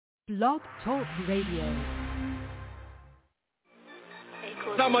Blog Talk Radio.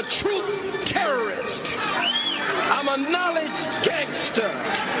 I'm a truth terrorist. I'm a knowledge gangster.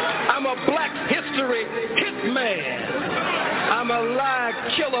 I'm a black history hitman. I'm a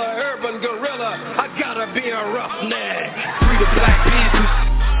lie killer, urban gorilla. I gotta be a roughneck. Free the Black Panthers,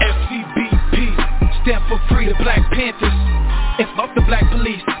 FCBP, stand for Free the Black Panthers, and fuck the black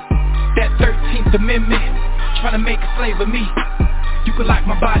police. That 13th Amendment, trying to make a slave of me. You can lock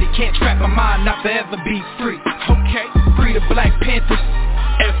my body, can't trap my mind, not forever be free. Okay, free the Black Panthers,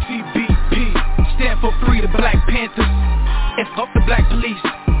 FCBP, stand for Free the Black Panthers, and fuck the black police.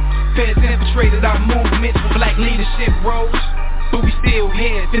 Feds infiltrated our movement for black leadership roles, but we still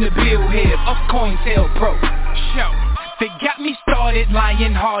heads in the billhead of COINTELPRO. Show, they got me started,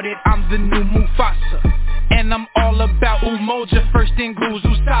 lion-hearted, I'm the new Mufasa. And I'm all about Umoja, first in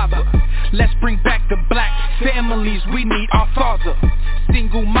Guzu Saba. Let's bring back the black families, we need our father.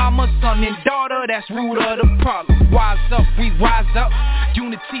 Single mama, son and daughter, that's root of the problem. Wise up, we rise up,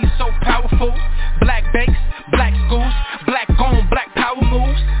 unity is so powerful. Black banks, black schools, black on, black power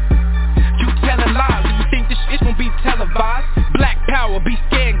moves. You telling lies, you think this shit gon' be televised. Black power, be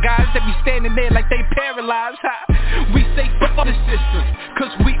scared guys that be standing there like they paralyzed. We say fuck the system,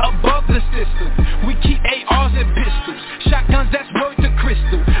 cause we above the system. We keep ARs and pistols, shotguns that's worth the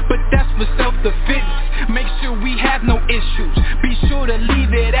crystal, but that's for self-defense. Make sure we have no issues, be sure to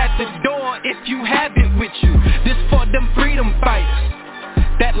leave it at the door if you have it with you. This for them freedom fighters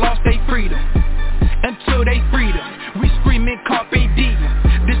that lost their freedom. Until they freedom, we screaming carpe diem.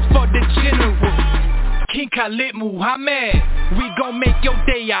 This for the general, King Khalid Muhammad. We gon' make your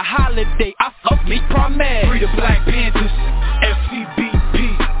day a holiday, I fuck me promise. Free the Black Panthers, FCBP,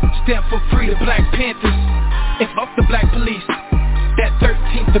 stand for Free the Black Panthers, and fuck the black police. That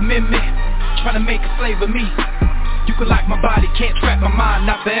 13th Amendment, trying to make a slave of me. You can lock my body, can't trap my mind,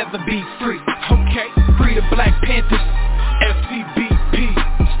 not forever be free. Okay, Free the Black Panthers, FCBP,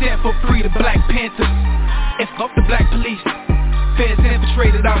 stand for Free the Black Panthers, and fuck the black police. Feds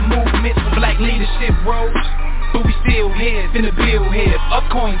infiltrated our movement for black leadership roles, but we still heads in the billhead of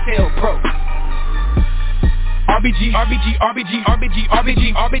COINTELPRO. RBG, RBG, RBG, RBG,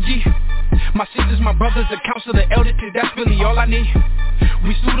 RBG, RBG. My sisters, my brothers, the council, the elders, that's really all I need.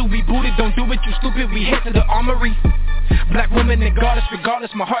 We suited, we booted, don't do it, you stupid, we head to the armory. Black women and goddess,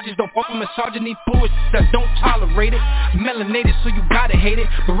 regardless, my heart just don't fuck with misogyny, bullshit that don't tolerate it. Melanated, so you gotta hate it.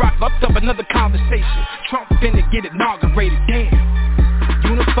 Barack locked up another conversation. Trump finna get inaugurated, damn.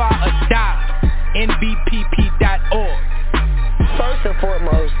 Unify or die, NBPP.org. First and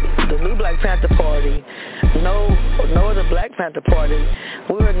foremost, the new Black Panther Party, no other Black Panther Party,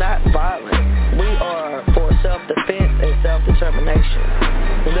 we are not violent. We are for self-defense and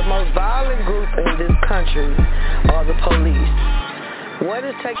self-determination. The most violent group in this country are the police. What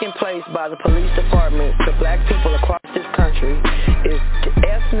is taking place by the police department to black people across this country is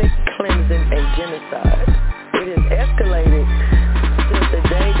ethnic cleansing and genocide. It has escalated since the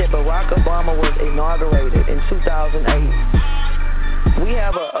day that Barack Obama was inaugurated in 2008. We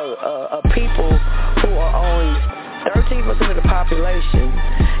have a people who are only 13% of the population,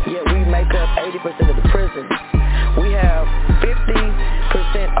 yet we make up 80% of the prisons. We have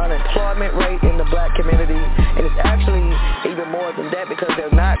 50% unemployment rate in the black community, and it's actually even more than that because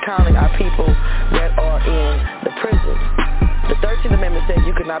they're not counting our people that are in the prisons. The 13th Amendment says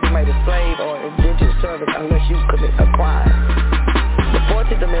you cannot be made a slave or indentured servant unless you commit a crime. The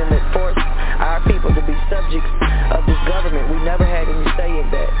 14th Amendment forced our people to be subjects of this government. We never had any say in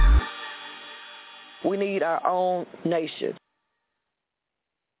that. We need our own nation.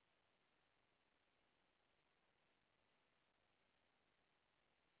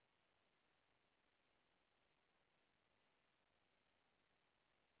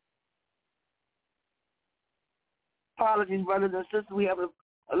 Apologies, brothers and sisters. We have a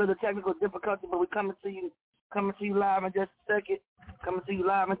little technical difficulty, but we're coming to you live in just a second.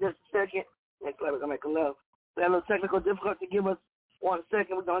 Next level, we're going to make a love. We have a little technical difficulty. Give us 1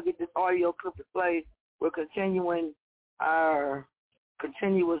 second. We're going to get this audio clip to play. We're continuing our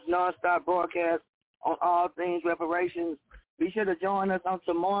continuous nonstop broadcast on all things reparations. Be sure to join us on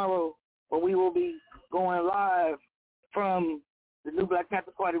tomorrow when we will be going live from the new Black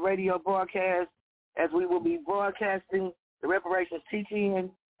Panther Party radio broadcast, as we will be broadcasting the reparations teaching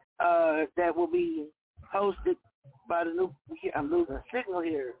that will be hosted by the new. I'm losing a signal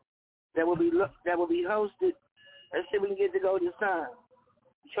here. That will be hosted. Let's see if we can get to go this time.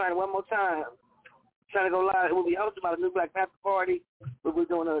 Trying one more time. Trying to go live. It will be hosted by the new Black Panther Party. We'll be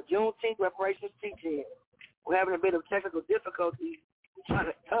doing a Juneteenth reparations teaching. We're having a bit of technical difficulty.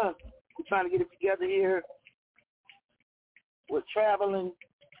 We're trying to get it together here. We're traveling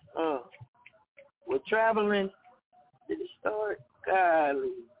We're traveling. Did it start? Golly.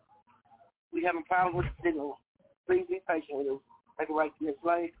 We having problems with the signal. Please be patient with us. Take it right to this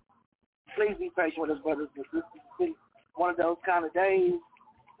life. Please be patient with us, brothers and sisters. It's been one of those kind of days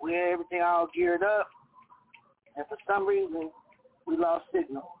where everything all geared up, and for some reason, we lost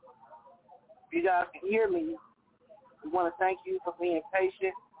signal. If you guys can hear me, we want to thank you for being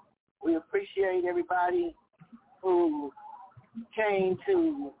patient. We appreciate everybody who came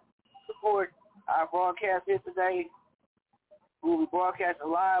to support our broadcast here today. We'll be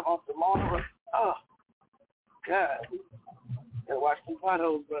broadcasting live on tomorrow. Oh, God. Gotta watch these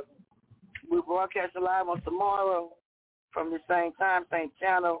potholes, brother. We're broadcasting live on tomorrow from the same time, same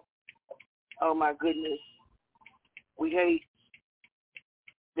channel. Oh, my goodness. We hate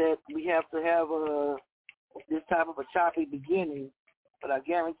that we have to have this type of a choppy beginning, but I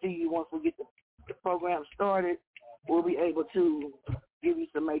guarantee you once we get the program started, we'll be able to give you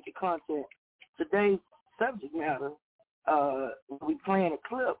some major content. Today's subject matter, we'll be playing a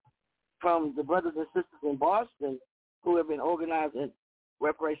clip from the brothers and sisters in Boston who have been organizing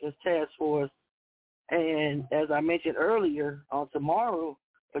Reparations Taskforce. And as I mentioned earlier, on tomorrow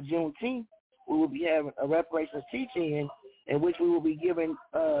for Juneteenth, we will be having a reparations teach-in in which we will be giving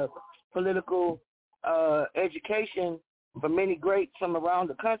political education for many greats from around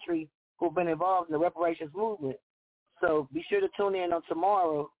the country who have been involved in the reparations movement. So be sure to tune in on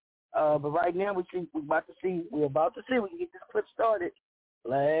tomorrow. But right now we're about to see we can get this clip started.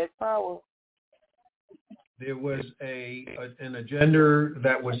 Black Power. There was an agenda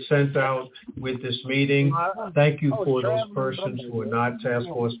that was sent out with this meeting. Thank you for those persons who are not task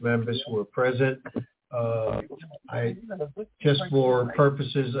force members who are present. I just for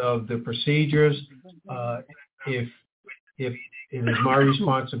purposes of the procedures, if it is my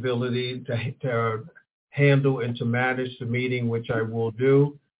responsibility to handle and to manage the meeting, which I will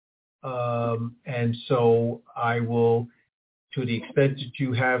do, and so I will, to the extent that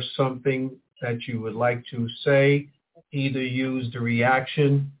you have something that you would like to say, either use the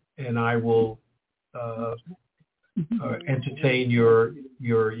reaction and I will entertain your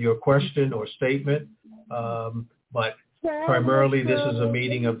question or statement. But primarily this is a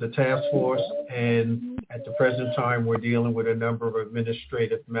meeting of the task force, and at the present time we're dealing with a number of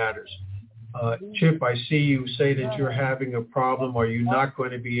administrative matters. Chip, I see you say that you're having a problem. Are you not going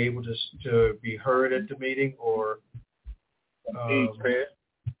to be able to be heard at the meeting, or?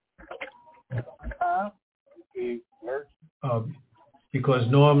 Because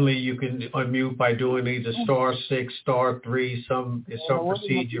normally you can unmute by doing either *6, *3. There's some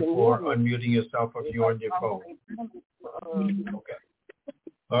procedure for unmuting yourself if you're on your phone. Okay.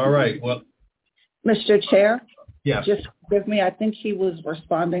 All right. Well, Mr. Chair? Yes. Just give me, I think he was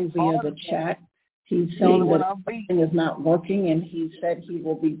responding via the chat. He's saying that something is not working, and he said he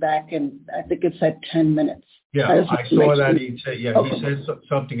will be back in, I think it said 10 minutes. Yeah, I saw that. He said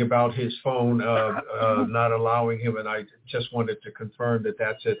something about his phone not allowing him, and I just wanted to confirm that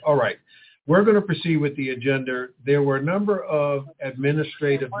that's it. All right. We're going to proceed with the agenda. There were a number of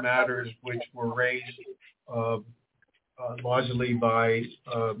administrative matters which were raised largely by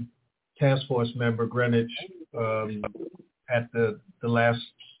Task Force member Greenwich at the last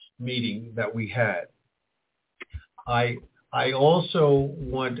meeting that we had. I also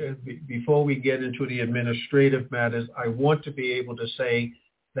want, before we get into the administrative matters, I want to be able to say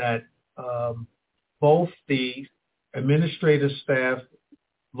that both the administrative staff,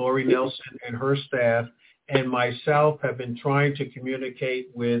 Lori Nelson and her staff, and myself have been trying to communicate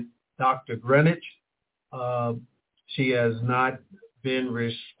with Dr. Greenwich. She has not been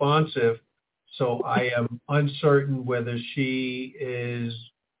responsive, so I am uncertain whether she is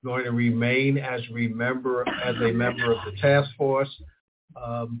going to remain as a member of the task force.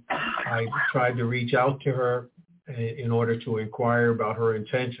 I tried to reach out to her in order to inquire about her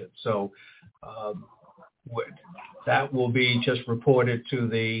intention. So that will be just reported to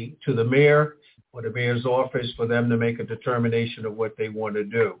the mayor or the mayor's office for them to make a determination of what they want to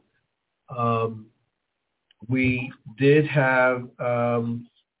do. We did have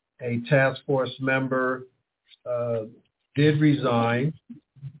a task force member did resign.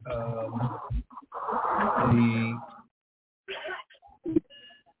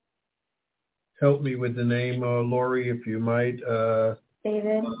 Help me with the name, Lori, if you might.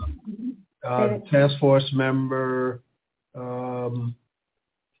 David. Task force member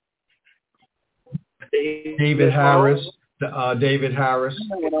David Harris. David Harris.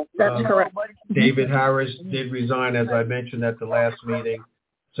 That's correct. David Harris did resign, as I mentioned at the last meeting.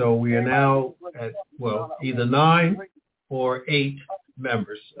 So we are now at, either 9 or 8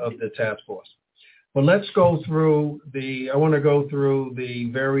 members of the task force. But let's go through I want to go through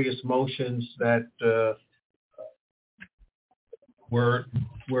the various motions that were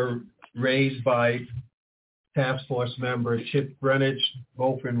raised by task force member Chip Greenwich,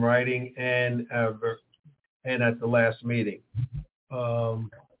 both in writing and at the last meeting.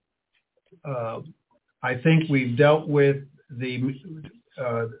 I think we've dealt with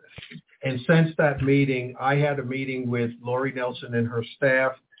and since that meeting, I had a meeting with Lori Nelson and her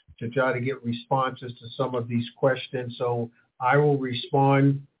staff to try to get responses to some of these questions. So I will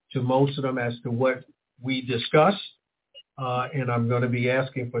respond to most of them as to what we discussed. And I'm going to be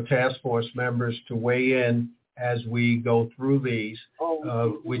asking for task force members to weigh in as we go through these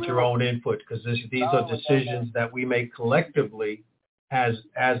with your own input, because these are decisions that we make collectively as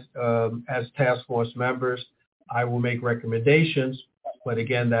task force members. I will make recommendations, but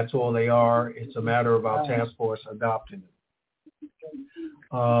again, that's all they are. It's a matter of our task force adopting it.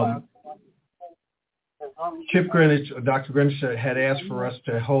 Chip Greenwich, Dr. Greenwich had asked for us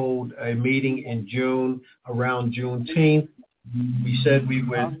to hold a meeting in June, around Juneteenth. We said we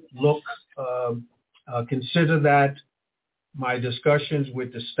would consider that. My discussions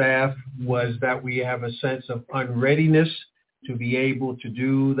with the staff was that we have a sense of unreadiness to be able to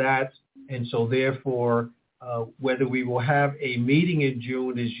do that. And so therefore, whether we will have a meeting in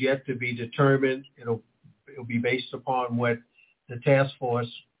June is yet to be determined. It'll be based upon what the task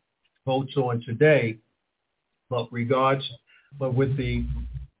force votes on today. But with the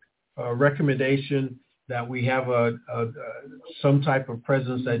recommendation that we have some type of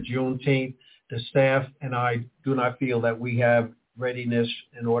presence at Juneteenth, the staff and I do not feel that we have readiness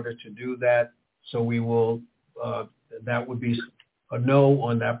in order to do that. So we will, that would be a no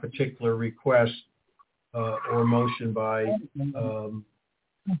on that particular request or motion by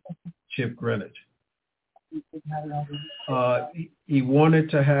Chip Greenwich. He wanted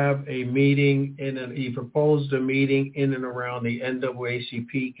to have a meeting he proposed a meeting in and around the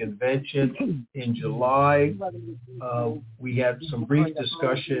NAACP convention in July. We had some brief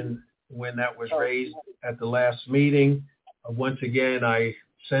discussion when that was raised at the last meeting. Once again,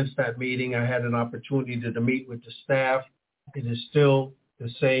 since that meeting, I had an opportunity to meet with the staff. It is still the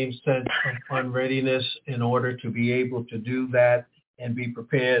same sense of unreadiness in order to be able to do that and be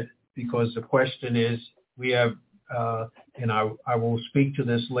prepared, because the question is, we have, and I will speak to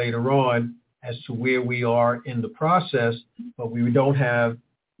this later on as to where we are in the process, but we don't have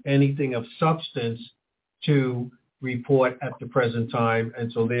anything of substance to report at the present time.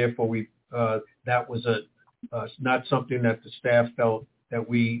 And so therefore that was not something that the staff felt that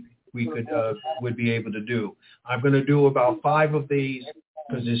we would be able to do. I'm going to do about 5 of these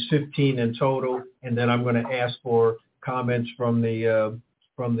because there's 15 in total, and then I'm going to ask for comments from the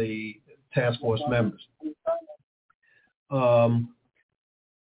task force members.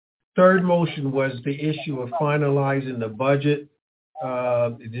 Third motion was the issue of finalizing the budget,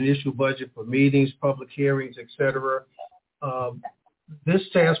 the initial budget for meetings, public hearings, etc. This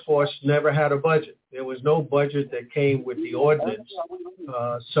task force never had a budget. There was no budget that came with the ordinance.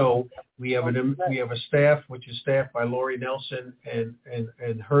 So we have a staff, which is staffed by Lori Nelson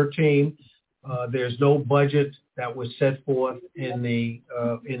and her team. There's no budget that was set forth in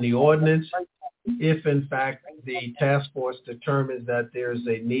the ordinance. If in fact the task force determines that there's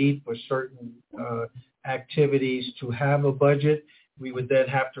a need for certain activities to have a budget, we would then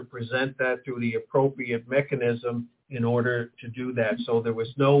have to present that through the appropriate mechanism in order to do that. So there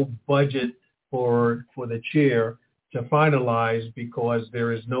was no budget for the chair to finalize, because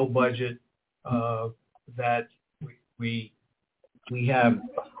there is no budget that we have.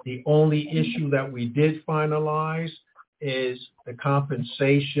 The only issue that we did finalize is the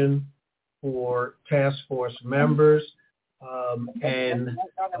compensation for task force members.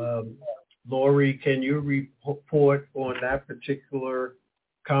 Lori, can you report on that particular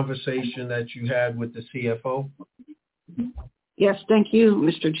conversation that you had with the CFO? Yes, thank you,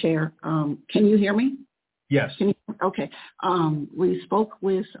 Mr. Chair. Can you hear me? Yes. Okay. We spoke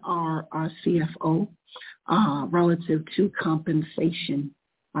with our CFO relative to compensation.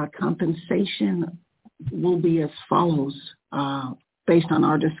 Compensation will be as follows, based on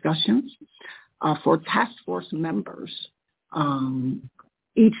our discussions. For task force members,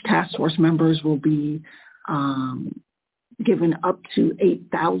 each task force members will be given up to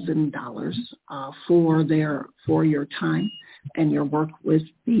 $8,000 for your time and your work with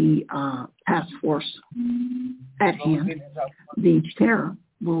the task force at hand. The chair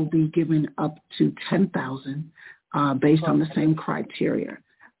will be given up to $10,000 based on the same criteria.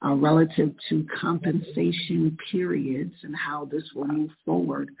 Relative to compensation periods and how this will move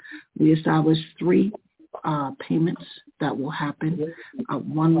forward, we established 3 payments that will happen.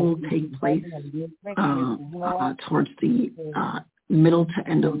 One will take place towards the middle to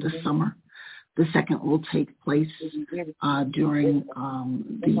end of the summer. The second will take place during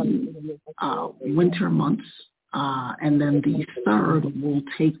the winter months, and then the third will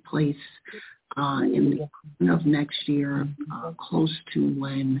take place in the beginning of next year, close to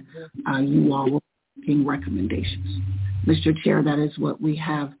when you all will be making recommendations. Mr. Chair, that is what we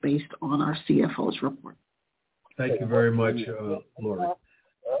have based on our CFO's report. Thank you very much, Lori.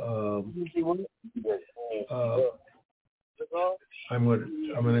 I'm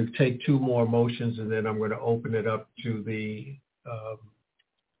going to take two more motions, and then I'm going to open it up to the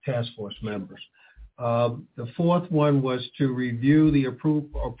task force members. The fourth one was to review the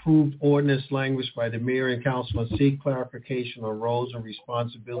approved ordinance language by the mayor and council and seek clarification on roles and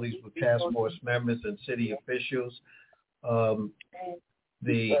responsibilities with task force members and city officials.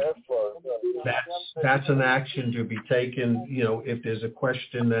 That's an action to be taken. If there's a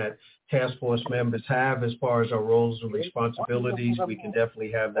question that task force members have as far as our roles and responsibilities, we can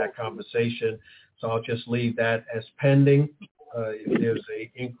definitely have that conversation. So I'll just leave that as pending. If there's an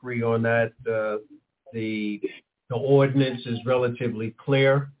inquiry on that, the ordinance is relatively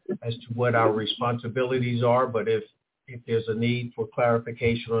clear as to what our responsibilities are, but if there's a need for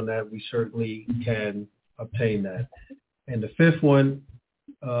clarification on that, we certainly can obtain that. And the fifth one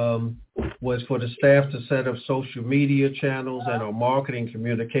was for the staff to set up social media channels and our marketing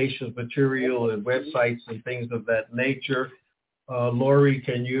communications material and websites and things of that nature. Lori,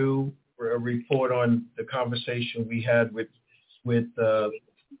 can you report on the conversation we had with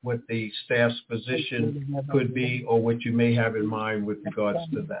what the staff's position could be, or what you may have in mind with regards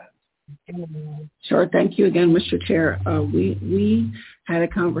to that? Sure. Thank you again, Mr. Chair. We had a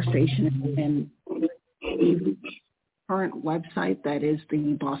conversation, and the current website, that is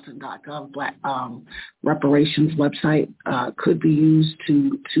the boston.gov reparations website, could be used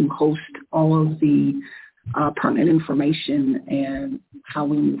to host all of the pertinent information and how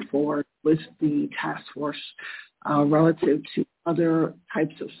we move forward with the task force relative to other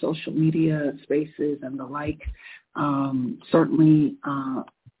types of social media spaces and the like. Certainly,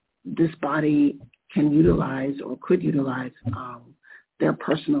 this body can utilize or could utilize their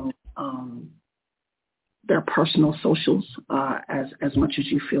personal socials as much as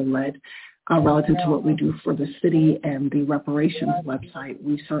you feel led. Relative to what we do for the city and the reparations website,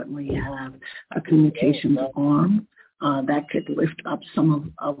 we certainly have a communications arm that could lift up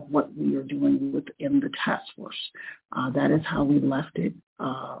some of what we are doing within the task force. That is how we left it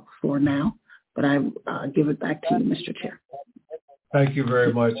for now, but I give it back to you, Mr. Chair. Thank you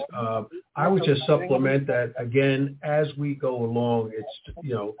very much. I would just supplement that, again, as we go along, it's,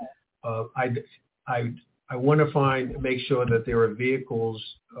 I want to make sure that there are vehicles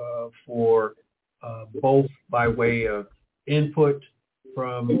for both by way of input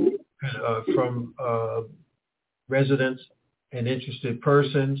from residents and interested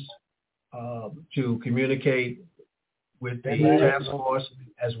persons to communicate with the task force,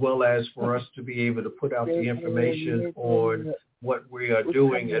 as well as for us to be able to put out the information on what we are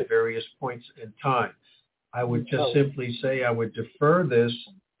doing at various points in time. I would just simply say I would defer this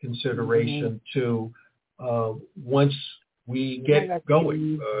consideration to once we get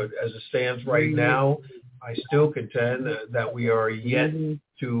going. As it stands right now, I still contend that we are yet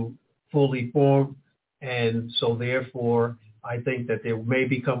to fully form, and so therefore I think that there may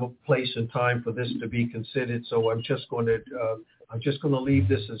become a place and time for this to be considered. So I'm just going to leave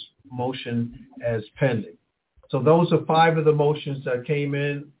this as motion as pending. So those are 5 of the motions that came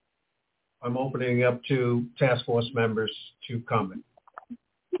in. I'm opening up to task force members to comment.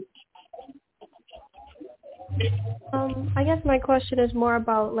 I guess my question is more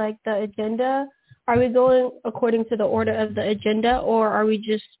about like the agenda. Are we going according to the order of the agenda, or are we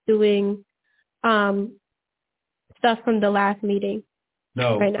just doing stuff from the last meeting?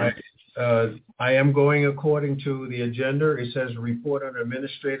 No, right now? I am going according to the agenda. It says report on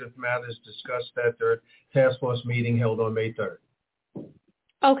administrative matters discussed at their task force meeting held on May 3rd.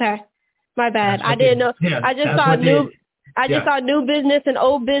 Okay, my bad. I didn't know. Yeah, I just saw new business and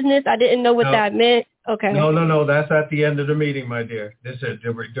old business. I didn't know what that meant. Okay. No. That's at the end of the meeting, my dear. This is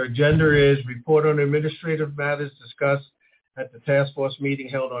the agenda is report on administrative matters discussed at the task force meeting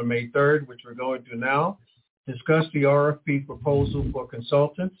held on May 3rd, which we're going to now. Discuss the RFP proposal for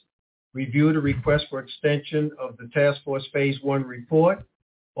consultants. Review the request for extension of the task force phase 1 report.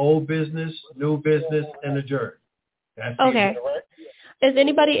 Old business, new business, and adjourn. That's okay. Is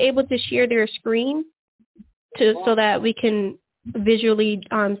anybody able to share their screen so that we can visually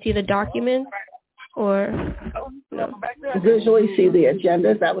see the documents? Or no? Visually see the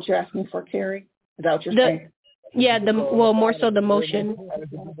agenda? Is that what you're asking for, Carrie? that what you're saying? Yeah, more so the motion.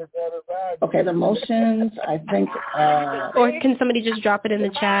 Okay, the motions, I think. Or can somebody just drop it in the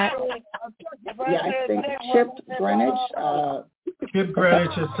chat? Yeah, I think Chip Greenwich. Chip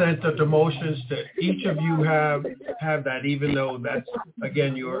Greenwich has sent the motions to each of you. Have that, even though that's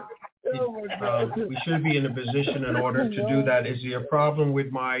again we should be in a position in order to do that. Is there a problem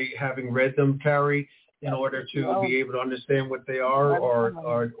with my having read them, Carrie, in order to be able to understand what they are,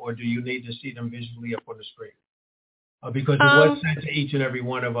 or do you need to see them visually up on the screen? Because it was sent to each and every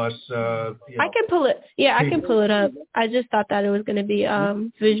one of us. I can pull it. Yeah, I can pull it up. I just thought that it was going to be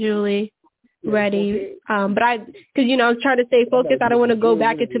visually ready. But because I was trying to stay focused. I don't want to go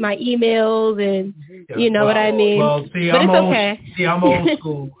back into my emails and what I mean. Well, see, but I'm it's old. Okay. See, I'm old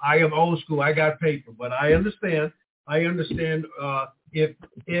school. I am old school. I got paper, but I understand. If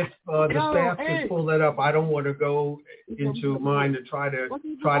the staff can pull that up, I don't want to go into mine to try to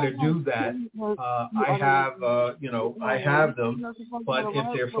do that. I have them, but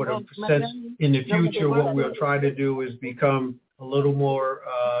if they're for the sense in the future, what we'll try to do is become a little more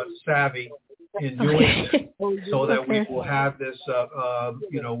savvy in doing this, so that we will have this,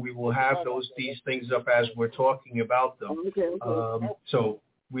 we will have these things up as we're talking about them. So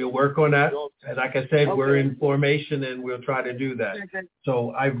we'll work on that. And like I said, we're in formation and we'll try to do that.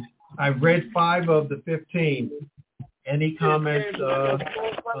 So I've read 5 of the 15. Any comments,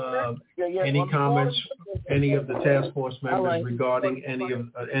 any of the task force members regarding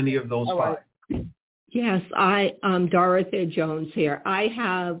any of those 5? Yes, Dorothea Jones here.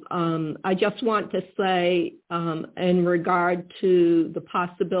 I just want to say in regard to the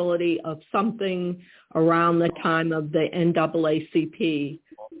possibility of something around the time of the NAACP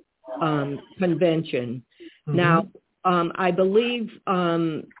convention. Mm-hmm. Now, I believe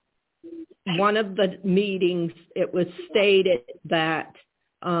one of the meetings, it was stated that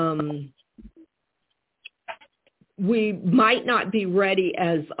we might not be ready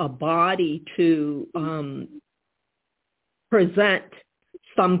as a body to present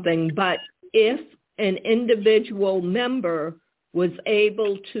something, but if an individual member was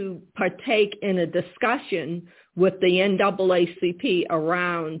able to partake in a discussion with the NAACP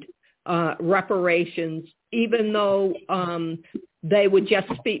around reparations, even though they would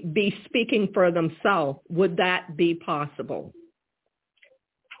just be speaking for themselves, would that be possible?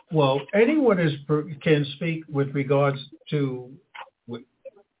 Well, anyone can speak with regards to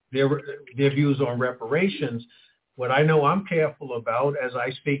their views on reparations. What I know I'm careful about as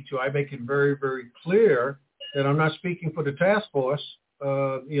I speak to, I make it very, very clear that I'm not speaking for the task force,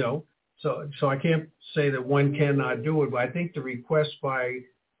 so I can't say that one cannot do it. But I think the request by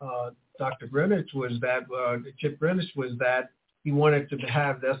Dr. Greenwich was that, Chip Greenwich was that he wanted to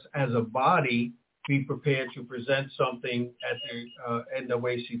have this as a body be prepared to present something at the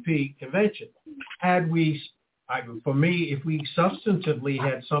NAACP convention. For me, if we substantively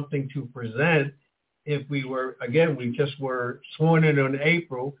had something to present, if we were, again, we just were sworn in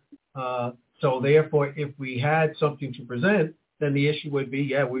April, so therefore, if we had something to present, then the issue would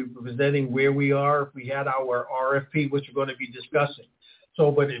be, we're presenting where we are. If we had our RFP, which we're going to be discussing. So,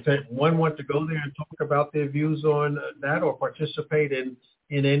 but if one wants to go there and talk about their views on that or participate in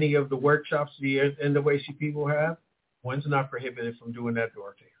any of the workshops the NAACP will have, one's not prohibited from doing that,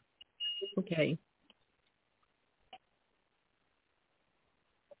 Dorothy. Okay.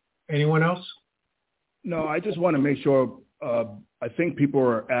 Anyone else? No, I just want to make sure, I think people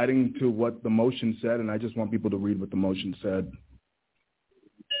are adding to what the motion said, and I just want people to read what the motion said.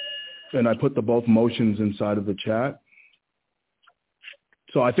 And I put both motions inside of the chat.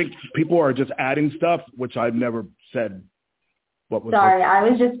 So I think people are just adding stuff, which I've never said. Sorry, I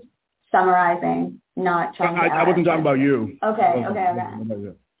was just summarizing, not trying to I wasn't talking about you. Okay.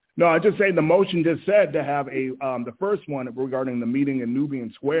 No, I just saying the motion just said to have the first one regarding the meeting in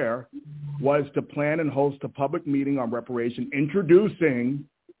Nubian Square was to plan and host a public meeting on reparation, introducing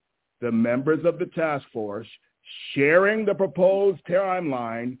the members of the task force, sharing the proposed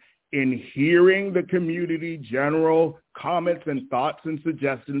timeline, in hearing the community general comments and thoughts and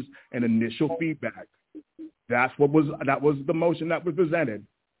suggestions and initial feedback. That was the motion that was presented.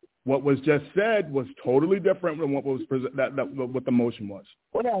 What was just said was totally different from what was what the motion was.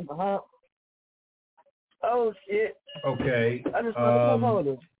 What happened, huh? Oh shit. Okay.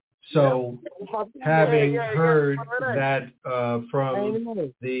 So having heard that from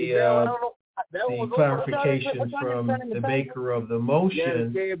the clarification from the maker of the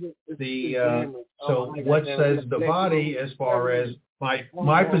motion, so what says the body as far as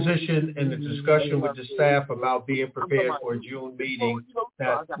my position in the discussion with the staff about being prepared for a June meeting,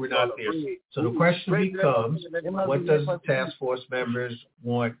 that we're not there. So the question becomes, what does the task force members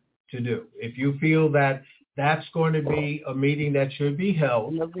want to do. If you feel that that's going to be a meeting that should be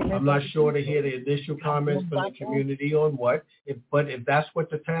held, I'm not sure to hear the initial comments from the community on what, but if that's what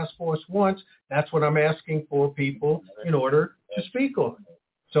the task force wants, that's what I'm asking for people in order to speak on.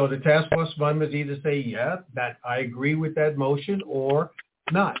 So the task force members either say, yeah, that I agree with that motion or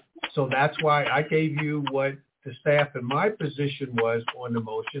not. So that's why I gave you what the staff in my position was on the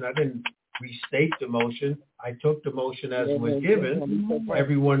motion. I didn't restate the motion. I took the motion as it was given.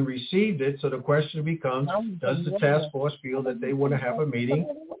 Everyone received it. So the question becomes, does the task force feel that they want to have a meeting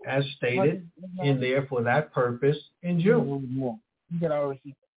as stated in there for that purpose in June?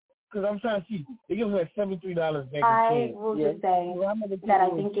 Because I'm trying to see, they give us like $73 back. I will just say that I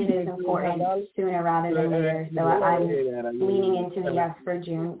think it is important sooner rather than later. So I'm leaning into the yes for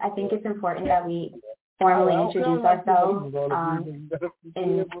June. I think it's important that we formally introduce ourselves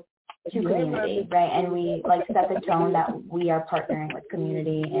to community, right? And we like set the tone that we are partnering with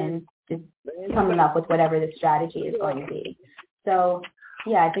community and just coming up with whatever the strategy is going to be. So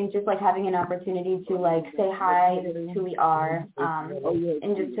yeah, I think just like having an opportunity to like say hi, this is who we are,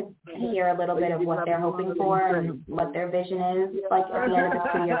 and just to hear a little bit of what they're hoping for and what their vision is, like at the end of this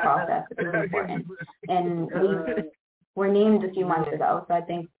 2-year process is important. And we were named a few months ago, so I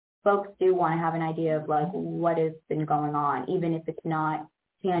think folks do want to have an idea of like what has been going on, even if it's not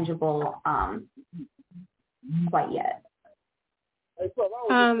tangible quite yet.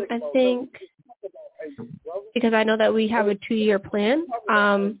 I think because I know that we have a 2-year plan.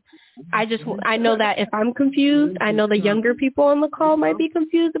 I know that if I'm confused, I know the younger people on the call might be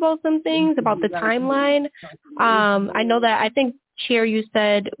confused about some things, about the timeline. I know that I think, Chair, you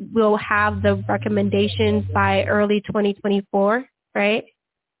said we'll have the recommendations by early 2024, right?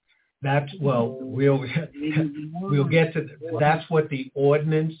 We'll get to, that's what the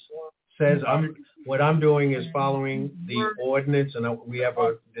ordinance says. What I'm doing is following the ordinance, and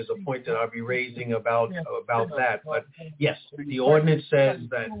there's a point that I'll be raising about that. But yes, the ordinance said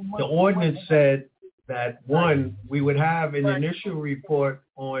that one, we would have an initial report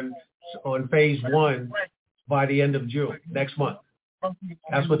on phase 1 by the end of June, next month.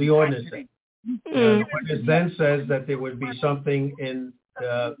 That's what the ordinance said. The ordinance then says that there would be something in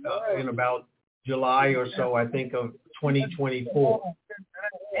about July or so, I think, of 2024.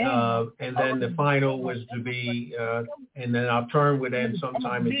 And then the final was to be, and then our term would end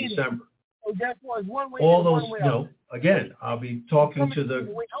sometime in December. All those, again, I'll be talking to the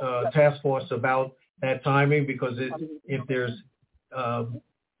task force about that timing, because if there's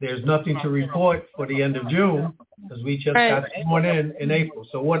nothing to report for the end of June, because we just got sworn in April.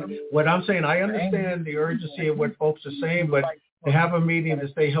 So what I'm saying, I understand the urgency of what folks are saying, but to have a meeting to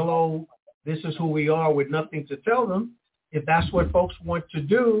say, hello, this is who we are with nothing to tell them, if that's what folks want to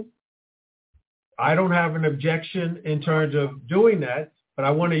do, I don't have an objection in terms of doing that, but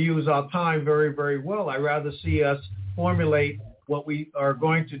I want to use our time very, very well. I'd rather see us formulate what we are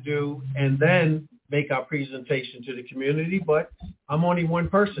going to do and then make our presentation to the community, but I'm only one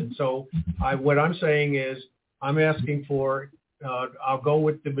person. So what I'm saying is I'm asking for, I'll go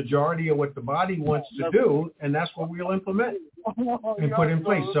with the majority of what the body wants to do, and that's what we'll implement and put in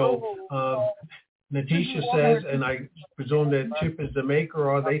place. So Natisha says, and I presume that Chip is the maker,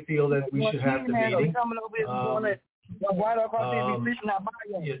 or they feel that we should have the meeting.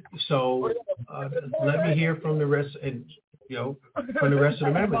 So let me hear from the rest, and from the rest of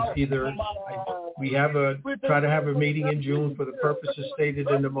the members. Either we try to have a meeting in June for the purposes stated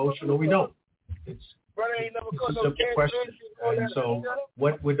in the motion, or we don't. It's a simple question. And so,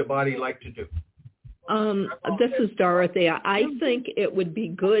 what would the body like to do? This is Dorothea. I think it would be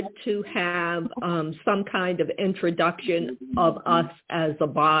good to have some kind of introduction of us as a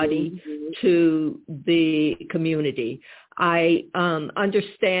body to the community. I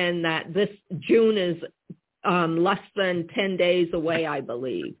understand that this June is less than 10 days away, I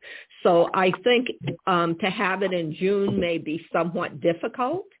believe. So I think to have it in June may be somewhat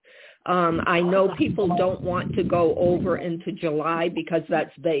difficult. I know people don't want to go over into July because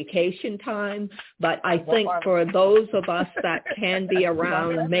that's vacation time, but I think for those of us that can be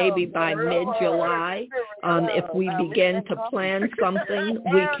around maybe by mid-July, if we begin to plan something,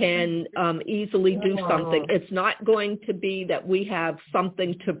 we can easily do something. It's not going to be that we have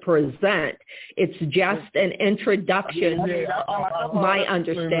something to present. It's just an introduction, my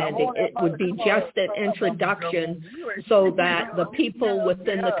understanding. It would be just an introduction so that the people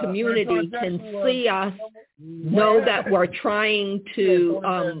within the community can see us, know that we're trying to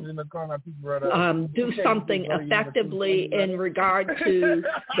do something effectively in regard to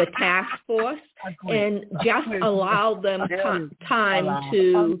the task force, and just allow them time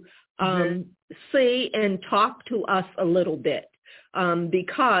to see and talk to us a little bit.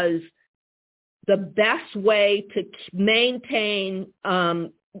 because the best way to maintain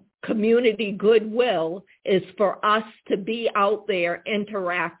community goodwill is for us to be out there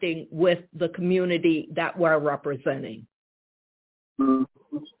interacting with the community that we're representing.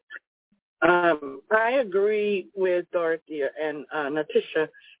 I agree with Dorothea and Natisha,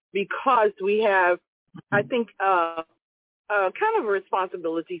 because we have, I think, kind of a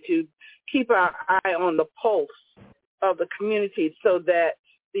responsibility to keep our eye on the pulse of the community so that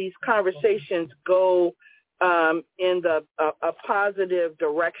these conversations go in a positive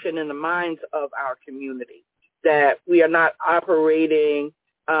direction in the minds of our community, that we are not operating,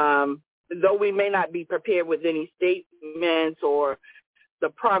 though we may not be prepared with any statements or the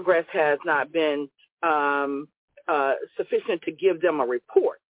progress has not been sufficient to give them a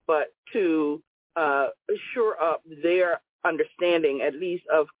report, but to shore up their understanding, at least,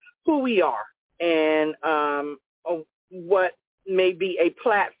 of who we are and what may be a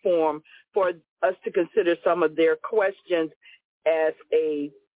platform for us to consider some of their questions as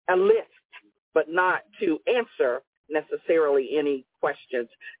a list, but not to answer necessarily any questions.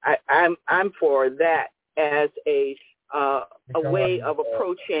 I'm for that as a way of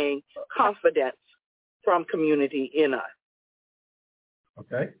approaching confidence from community in us.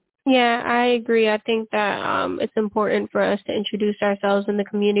 Okay. Yeah, I agree. I think that it's important for us to introduce ourselves in the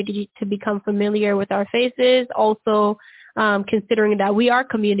community, to become familiar with our faces. Also, considering that we are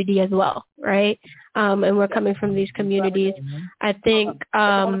community as well, right? And we're coming from these communities. I think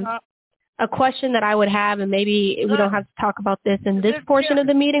a question that I would have, and maybe we don't have to talk about this in this portion of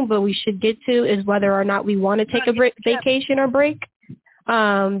the meeting, but we should get to, is whether or not we want to take a vacation or break.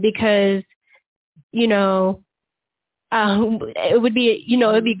 Because, it would be,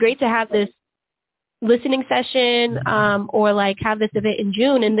 it'd be great to have this listening session or like have this event in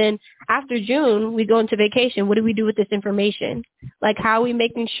June. And then after June, we go into vacation. What do we do with this information? Like, how are we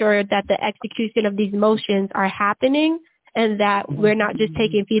making sure that the execution of these motions are happening and that we're not just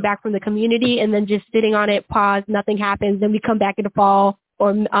taking feedback from the community and then just sitting on it, pause, nothing happens, then we come back in the fall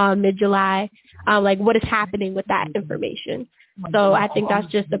or mid-July. Like, what is happening with that information? So I think that's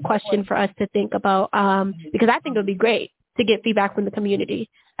just a question for us to think about, because I think it would be great to get feedback from the community.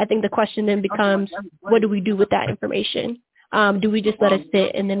 I think the question then becomes, what do we do with that information? Do we just let it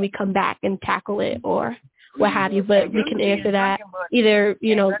sit and then we come back and tackle it or what have you? But we can answer that either,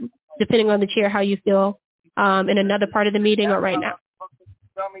 depending on the chair, how you feel in another part of the meeting or right now.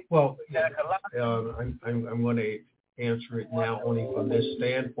 Well, I'm going to answer it now only from this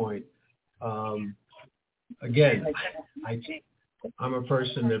standpoint. Again, I'm a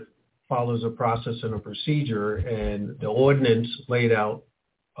person that follows a process and a procedure, and the ordinance laid out,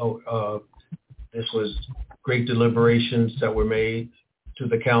 this was great deliberations that were made to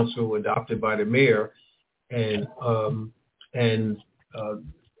the council, adopted by the mayor, and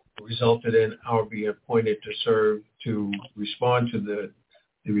resulted in our being appointed to respond to the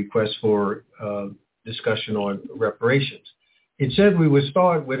request for discussion on reparations. It said we would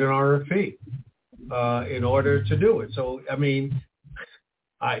start with an RFP in order to do it. So, I mean,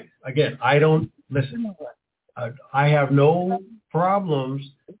 I have no problems.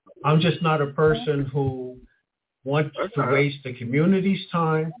 I'm just not a person who wants to waste the community's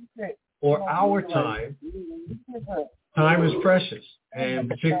time or our time. Time is precious, and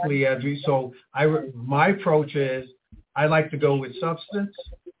particularly my approach is I like to go with substance.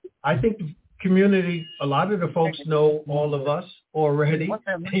 I think the community, a lot of the folks know all of us already.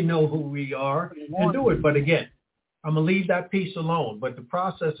 They know who we are and do it. But again, I'm going to leave that piece alone. But the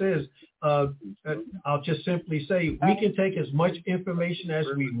process is, I'll just simply say, we can take as much information as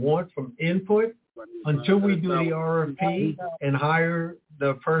we want from input until we do the RFP and hire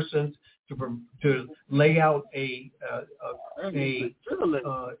the person to lay out a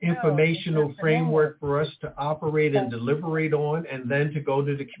informational framework for us to operate and deliberate on, and then to go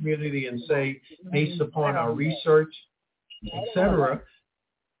to the community and say, based upon our research, etc.,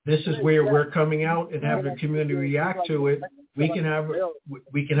 this is where we're coming out, and have the community react to it. We can have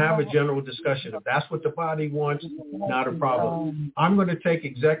a general discussion. If that's what the body wants, not a problem. I'm going to take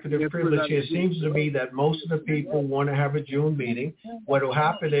executive privilege here. It seems to me that most of the people want to have a June meeting. What will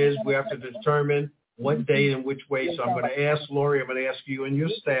happen is we have to determine what date and which way. So I'm going to ask Lori, I'm going to ask you and your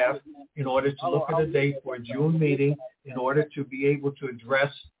staff in order to look at a date for a June meeting in order to be able to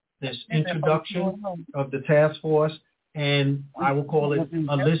address this introduction of the task force, and I will call it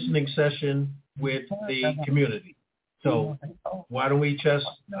a listening session with the community. So why don't we just,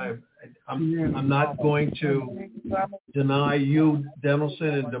 I'm not going to deny you,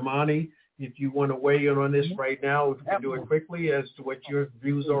 Denelson and Damani, if you want to weigh in on this right now, if you can do it quickly as to what your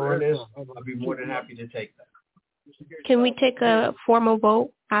views are on this, I'll be more than happy to take that. Can we take a formal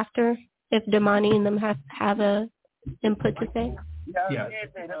vote after if Damani and them have a input to say? Yeah,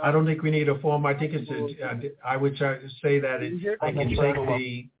 I don't think we need a form. I think I would try to say that I can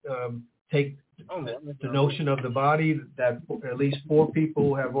take the notion of the body that at least 4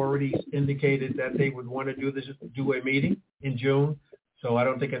 people have already indicated that they would want to do a meeting in June. So I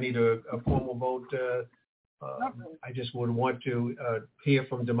don't think I need a formal vote. I just would want to hear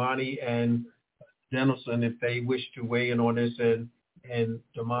from Damani and Dennison if they wish to weigh in on this. And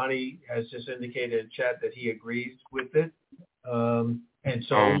Damani has just indicated in chat that he agrees with it. And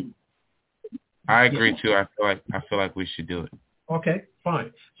so I agree too. I feel like we should do it. Okay,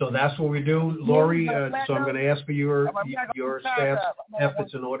 fine. So that's what we do, Lori. So I'm going to ask for your staff's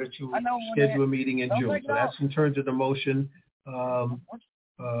efforts in order to schedule a meeting in June. So that's in terms of the motion. Motion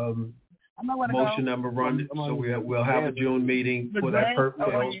number 1. So we'll have a June meeing for those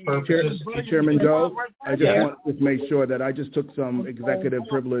purposes. Chairman Joe, I just want to make sure that I just took some executive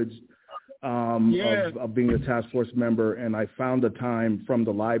privilege of being a task force member, and I found a time from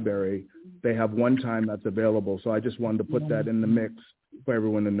the library. They have one time that's available, so I just wanted to put that in the mix for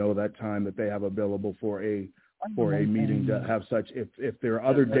everyone to know that time that they have available for a meeting to have such. If there are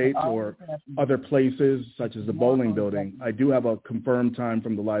other dates or other places, such as the bowling building, I do have a confirmed time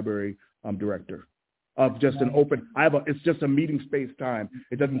from the library director of just an open. It's just a meeting space time.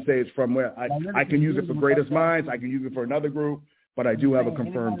 It doesn't say it's from where. I can use it for Greatest Minds. I can use it for another group. But I do have a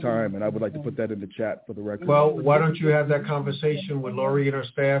confirmed time, and I would like to put that in the chat for the record. Well, why don't you have that conversation with Lori and her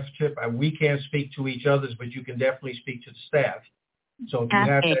staff, Chip? We can't speak to each other, but you can definitely speak to the staff. So if you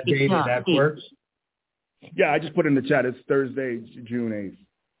have that data, that works. Yeah, I just put in the chat. It's Thursday, June 8th.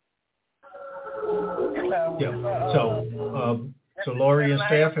 Yeah. So Lori and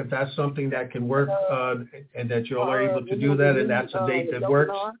staff, if that's something that can work, and that you all are able to do that, and that's a date that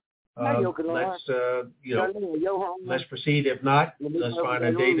works. Let's proceed. If not, let's find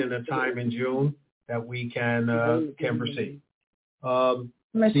a date and a time in June that we can proceed.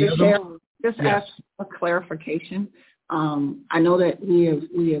 Mr. Chair, just ask a clarification. I know that we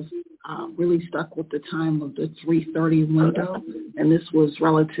have really stuck with the time of the 3:30 window, and this was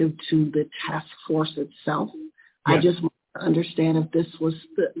relative to the task force itself. Yes. I just want to understand if this was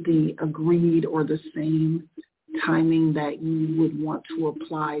the agreed or the same timing that you would want to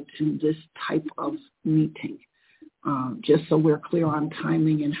apply to this type of meeting, just so we're clear on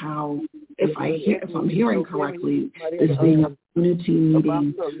timing and how, if I'm hearing correctly, this being a community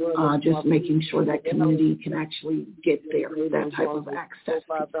meeting, just making sure that community can actually get there, that type of access.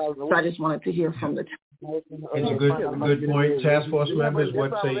 So I just wanted to hear from the It's a good point. Task force members,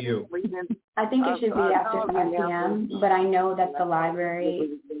 what say you? I think it should be after 5 p.m., but I know that the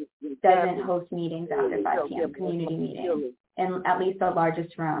library doesn't host meetings after 5 p.m., community meetings, in at least the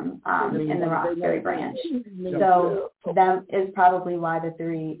largest room in the Roxbury branch. So that is probably why the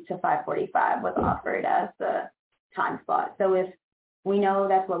 3 to 5:45 was offered as the time slot. So if we know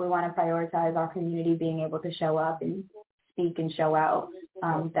that's what we want to prioritize, our community being able to show up and speak and show out,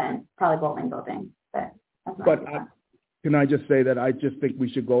 then probably bowling building. But can I just say that I just think we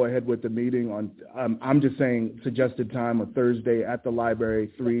should go ahead with the meeting on, I'm just saying suggested time of Thursday at the library,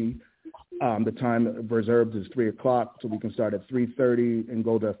 3. The time reserved is 3 o'clock, so we can start at 3:30 and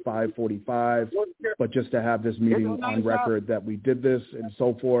go to 5:45. But just to have this meeting on record that we did this and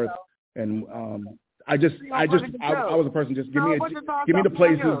so forth. And I was a person, just give me the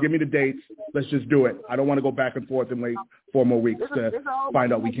places, give me the dates. Let's just do it. I don't want to go back and forth and wait 4 more weeks to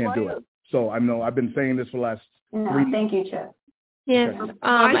find out we can't do it. So I know I've been saying this for the last 3 months. Thank you, Chip. Yes.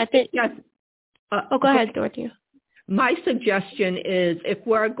 I think. Go ahead, Dorothy. My suggestion is if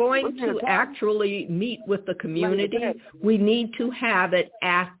we're going to actually meet with the community, we need to have it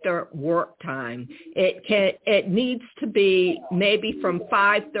after work time. It needs to be maybe from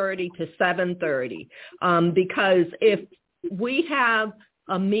 5:30 to 7:30, because if we have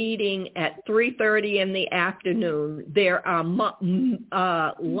a meeting at 3:30 in the afternoon, there are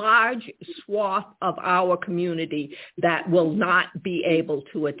large swath of our community that will not be able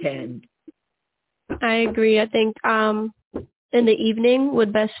to attend. I agree. I think in the evening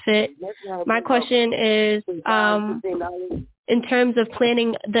would best fit. My question is, in terms of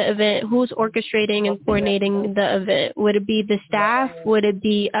planning the event, who's orchestrating and coordinating the event? Would it be the staff? Would it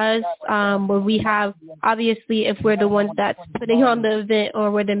be us? Would we have, obviously, if we're the ones that's putting on the event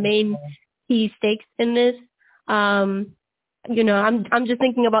or we're the main key stakes in this? I'm just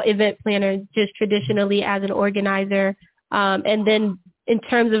thinking about event planners just traditionally as an organizer. And then in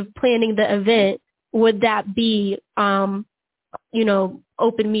terms of planning the event, would that be, open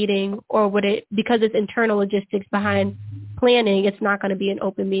meeting, or would it, because it's internal logistics behind planning, it's not going to be an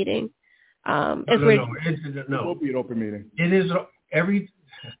open meeting? No. It will be an open meeting. It is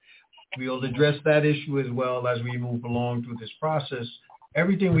we'll address that issue as well as we move along through this process.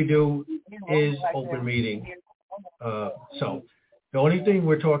 Everything we do is open meeting. So the only thing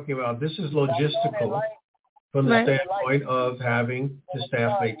we're talking about, this is logistical from the standpoint of having the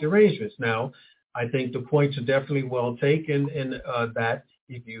staff make the arrangements. Now, I think the points are definitely well taken in that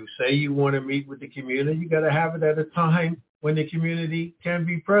if you say you want to meet with the community, you got to have it at a time when the community can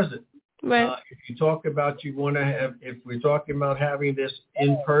be present. Right. If you talk about if we're talking about having this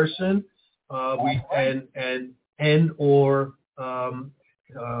in person,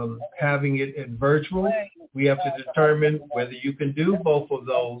 having it in virtual, we have to determine whether you can do both of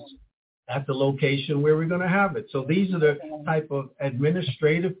those at the location where we're going to have it. So these are the type of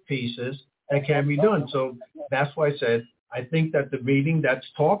administrative pieces that can be done. So that's why I said I think that the meeting that's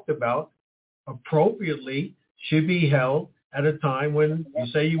talked about appropriately should be held at a time when you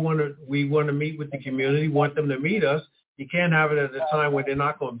say we want to meet with the community, want them to meet us. You can't have it at a time when they're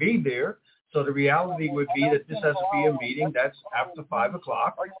not going to be there. So the reality would be that this has to be a meeting that's after 5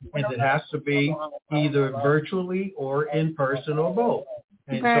 o'clock, and it has to be either virtually or in person or both.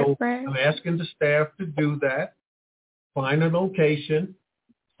 And so I'm asking the staff to do that, find a location,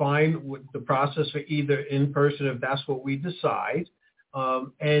 find the process for either in person if that's what we decide,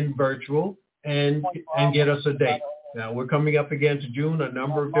 and virtual, and get us a date. Now, we're coming up again to June, a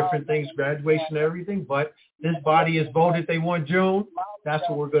number of different things, graduation and everything, but this body has voted they want June. That's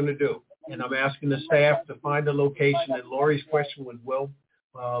what we're going to do. And I'm asking the staff to find a location, and Lori's question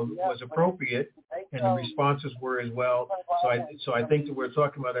was appropriate, and the responses were as well. So I think that we're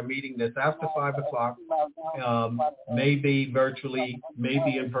talking about a meeting that's after 5 o'clock, maybe virtually,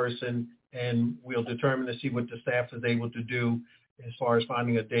 maybe in person, and we'll determine to see what the staff is able to do as far as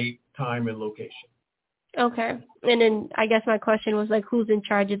finding a date, time, and location. Okay. And then I guess my question was who's in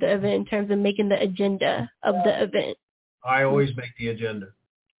charge of the event in terms of making the agenda of the event? I always make the agenda.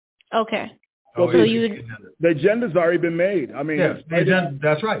 Okay. So the agenda's already been made. I mean, yes, the agenda,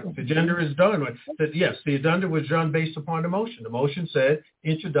 that's right. The agenda is done. Yes, the agenda was done based upon the motion. The motion said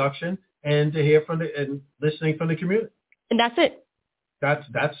introduction and to hear from and listening from the community. And that's it. That's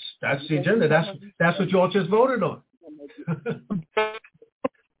the agenda. That's what you all just voted on.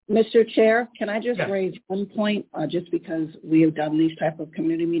 Mr. Chair, can I just raise one point, just because we have done these type of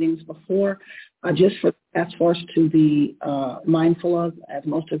community meetings before, just for the task force to be mindful of, as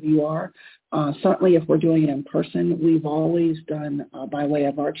most of you are. Certainly if we're doing it in person, we've always done by way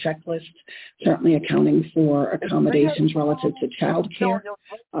of our checklist, certainly accounting for accommodations relative to child care,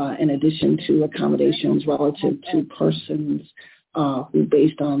 in addition to accommodations relative to persons who,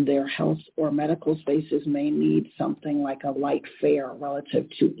 based on their health or medical spaces, may need something like a light fare relative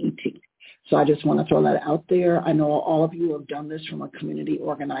to eating. So I just want to throw that out there. I know all of you have done this from a community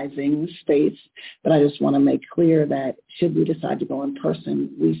organizing space, but I just want to make clear that should we decide to go in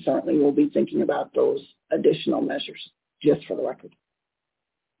person, we certainly will be thinking about those additional measures, just for the record.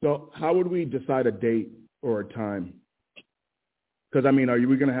 So how would we decide a date or a time? Because, I mean, are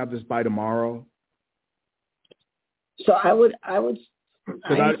we going to have this by tomorrow? So I would.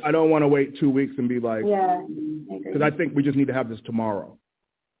 Because I don't want to wait 2 weeks and be like, yeah, because I think we just need to have this tomorrow.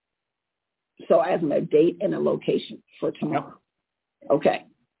 So as a date and a location for tomorrow. Yep. Okay.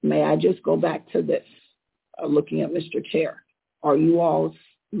 May I just go back to this, looking at Mr. Chair? Are you all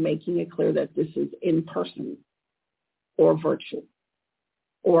making it clear that this is in person or virtual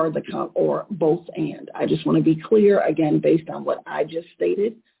or both and? I just want to be clear, again, based on what I just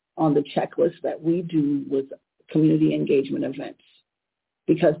stated on the checklist that we do with community engagement events,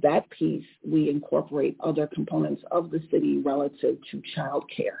 because that piece, we incorporate other components of the city relative to child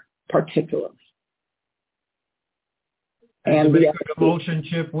care, particularly. And the motion,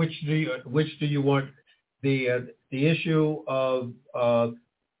 Chip, which do you want? The issue of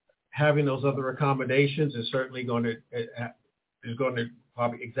having those other accommodations is certainly going to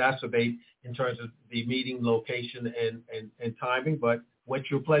probably exacerbate in terms of the meeting location and timing. But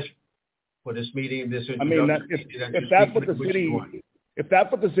what's your pleasure for this meeting? This introduction? I mean, if that's what the city. If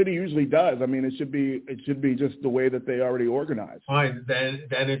that's what the city usually does, I mean, it should be just the way that they already organize. Fine.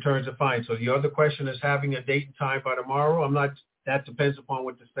 Then in terms of fine. So the other question is having a date and time by tomorrow. That depends upon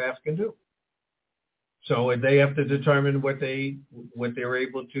what the staff can do. So they have to determine what they're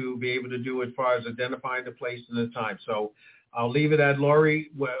able to do as far as identifying the place and the time. So I'll leave it at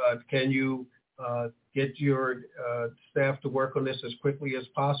Lori. Can you get your staff to work on this as quickly as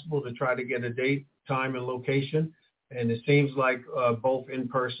possible to try to get a date, time, and location? And it seems like both in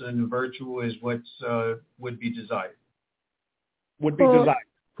person and virtual is what would be desired. Would be desired,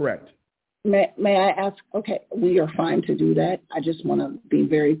 correct. May I ask, okay, we are fine to do that. I just want to be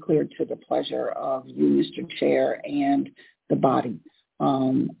very clear to the pleasure of you, Mr. Chair, and the body.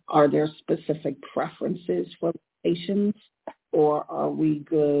 Are there specific preferences for locations, or are we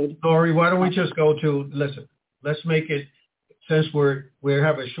good? Lori, why don't we just go to, listen, let's make it, since we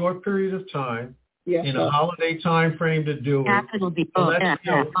have a short period of time, yes, in a holiday time frame to do it. Capital B So O let's F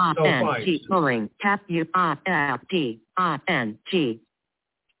go. F I So N fine. G pulling cap U I F D I N G.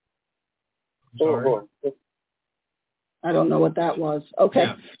 Sorry. I don't know what that was. Okay.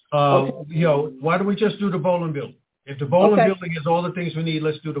 Yeah. Okay. Why don't we just do the bowling building? If the bowling Okay. building is all the things we need,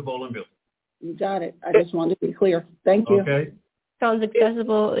 let's do the bowling building. You got it. I just wanted to be clear. Thank you. Okay. Sounds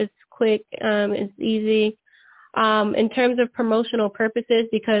accessible. It's quick. It's easy. In terms of promotional purposes,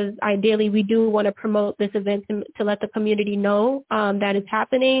 because ideally we do want to promote this event to let the community know that it's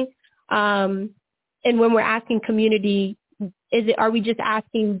happening. And when we're asking community, are we just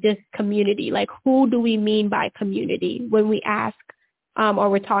asking this community? Like, who do we mean by community when we ask or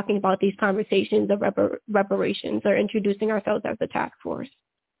we're talking about these conversations of reparations or introducing ourselves as a task force?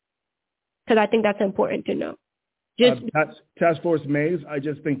 Because I think that's important to know. Task Force Mays, I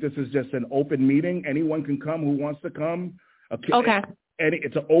just think this is just an open meeting. Anyone can come who wants to come. Okay.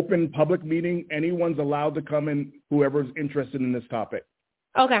 It's an open public meeting. Anyone's allowed to come in, whoever's interested in this topic.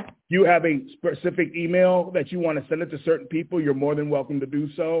 Okay. You have a specific email that you want to send it to certain people, you're more than welcome to do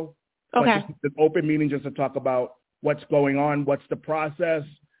so. Okay. But it's an open meeting just to talk about what's going on, what's the process.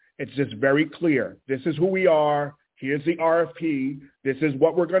 It's just very clear. This is who we are. Here's the RFP. This is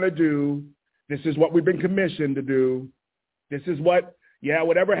what we're going to do. This is what we've been commissioned to do. This is what,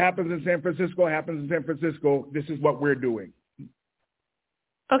 whatever happens in San Francisco happens in San Francisco. This is what we're doing.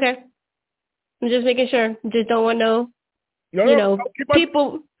 Okay. I'm just making sure. Just don't want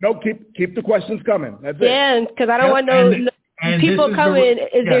people. No, keep the questions coming. That's it. Yeah, because I don't want people coming.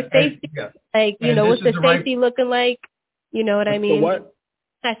 Is there safety? What's the safety looking like? You know what I mean? What?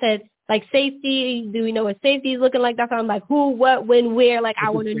 I said, like, safety. Do we know what safety is looking like? That's why I'm like, who, what, when, where? Like,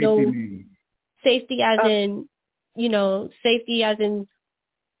 I want to know. Mean? Safety as in, safety as in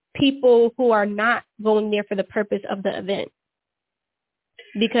people who are not going there for the purpose of the event.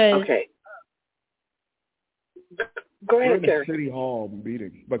 Because okay. Go ahead, Terry. City Hall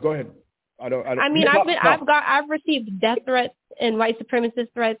meeting, but go ahead. I've received death threats and white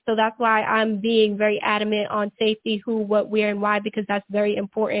supremacist threats, so that's why I'm being very adamant on safety, who, what, where, and why, because that's very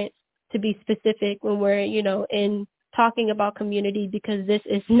important to be specific when we're, in talking about community, because this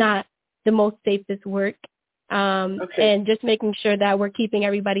is not the most safest work. Okay. And just making sure that we're keeping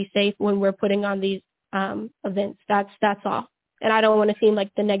everybody safe when we're putting on these events. That's all. And I don't want to seem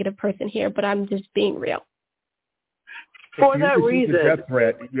like the negative person here, but I'm just being real. For that reason, a death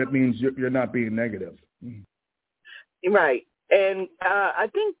threat, that means you're not being negative. Right. And I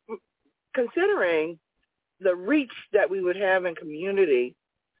think considering the reach that we would have in community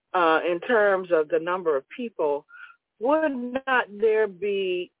in terms of the number of people, would not there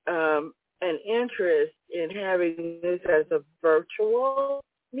be an interest in having this as a virtual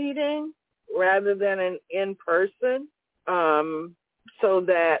meeting rather than an in-person, so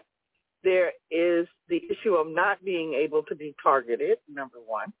that there is the issue of not being able to be targeted, number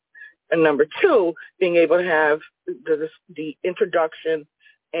one, and number two, being able to have the introduction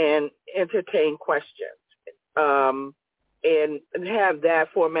and entertain questions, and have that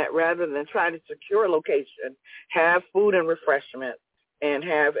format rather than trying to secure a location, have food and refreshment, and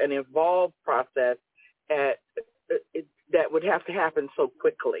have an involved process that would have to happen so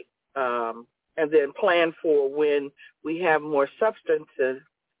quickly, and then plan for when we have more substantive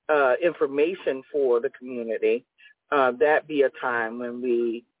information for the community, that be a time when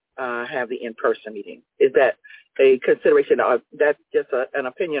we have the in-person meeting. Is that a consideration? That's just an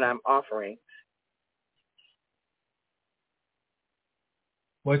opinion I'm offering.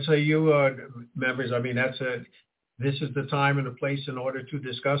 What say you, members? I mean, this is the time and the place in order to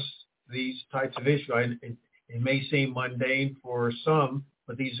discuss these types of issues. It may seem mundane for some,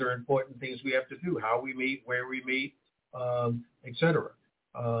 but these are important things we have to do: how we meet, where we meet, etc.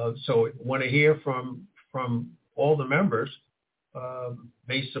 So want to hear from all the members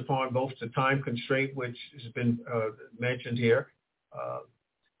based upon both the time constraint, which has been mentioned here.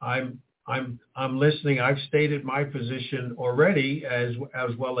 I'm listening. I've stated my position already, as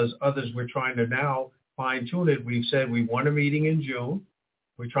well as others. We're trying to now fine tune it. We've said we want a meeting in June.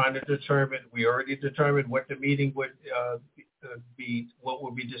 We're trying to determine. We already determined what the meeting would be, what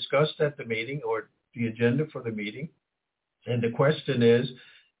will be discussed at the meeting, or the agenda for the meeting. And the question is,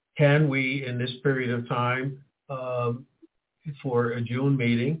 can we, in this period of time, for a June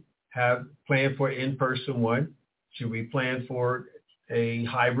meeting, have planned for in-person one? Should we plan for a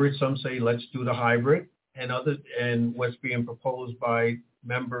hybrid. Some say let's do the hybrid, and what's being proposed by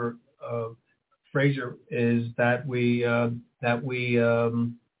member Frazier is that we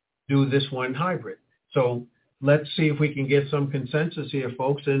do this one hybrid. So let's see if we can get some consensus here,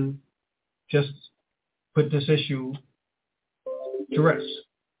 folks, and just put this issue to rest.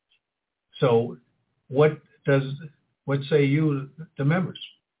 So what say you, the members?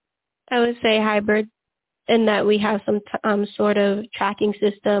 I would say hybrid, in that we have some sort of tracking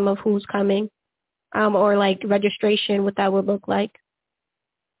system of who's coming, or like registration, what that would look like,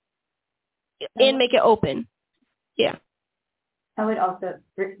 and make it open. Yeah. I would also,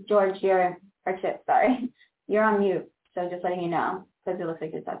 George, or Chip, sorry, you're on mute, so just letting you know, because it looks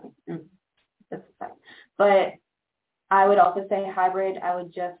like you're talking. That's fine. But I would also say hybrid. I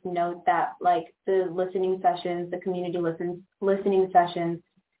would just note that like the listening sessions, the community listening sessions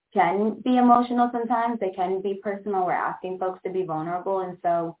can be emotional sometimes. They can be personal. We're asking folks to be vulnerable. And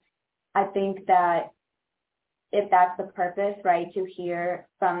so I think that if that's the purpose, right, to hear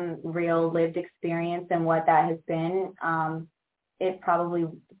some real lived experience and what that has been, it probably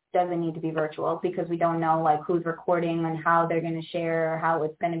doesn't need to be virtual, because we don't know like who's recording and how they're going to share or how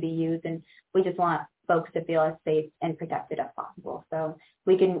it's going to be used. And we just want folks to feel as safe and protected as possible. So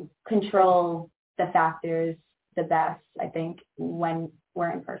we can control the factors the best, I think, when we're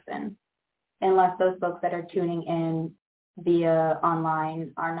in person, unless those folks that are tuning in via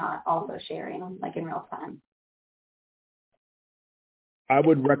online are not also sharing like in real time. I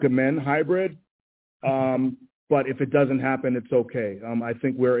would recommend hybrid, but if it doesn't happen, it's okay. I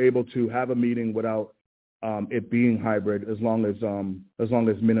think we're able to have a meeting without it being hybrid, as long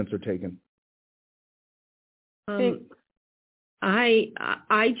as minutes are taken.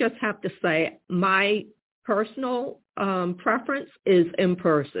 I just have to say my personal preference is in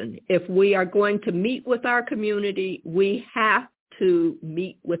person. If we are going to meet with our community, we have to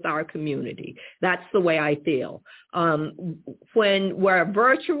meet with our community. That's the way I feel. When we're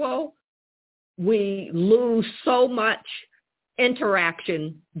virtual, we lose so much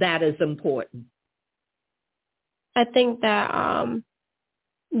interaction that is important. I think that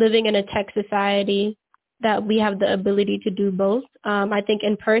living in a tech society, that we have the ability to do both. I think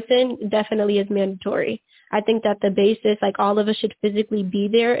in person definitely is mandatory. I think that the basis, like all of us should physically be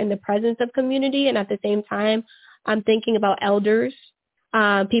there in the presence of community. And at the same time, I'm thinking about elders,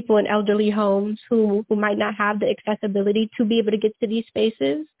 people in elderly homes who might not have the accessibility to be able to get to these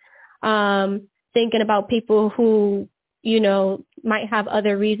spaces. Thinking about people who, might have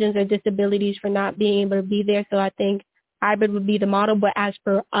other reasons or disabilities for not being able to be there. So I think hybrid would be the model. But as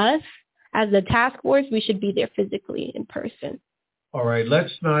for us, as the task force, we should be there physically in person. All right,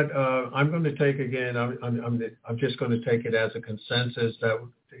 let's not, I'm going to take again, I'm just going to take it as a consensus that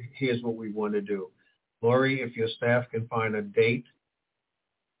here's what we want to do. Lori, if your staff can find a date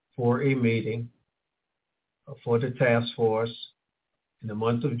for a meeting for the task force in the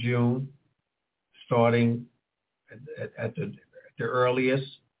month of June, starting at the earliest,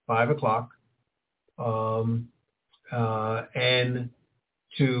 5 o'clock, and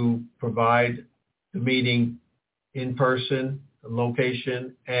to provide the meeting in person,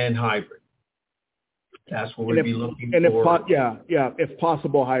 location, and hybrid. That's what we'd be looking for. If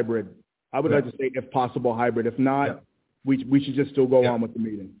possible, hybrid. I would like to say if possible, hybrid. If not, we should just still go on with the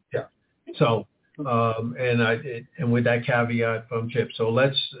meeting. Yeah. So, and with that caveat from Chip. So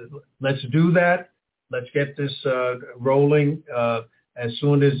let's do that. Let's get this rolling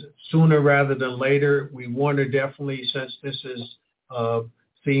sooner rather than later. We want to definitely, since this is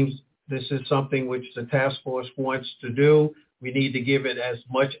this is something which the task force wants to do, we need to give it as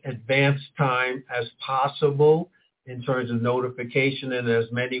much advance time as possible in terms of notification in as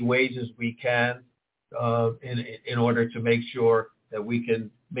many ways as we can in order to make sure that we can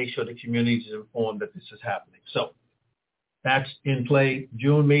make sure the community is informed that this is happening. So that's in play.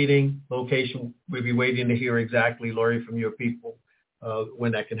 June meeting, location, we'll be waiting to hear exactly, Lori, from your people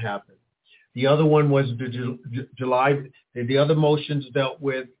when that can happen. The other one was July. The other motions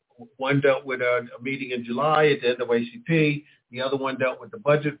one dealt with a meeting in July at the end of ACP. The other one dealt with the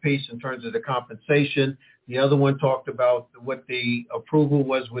budget piece in terms of the compensation. The other one talked about what the approval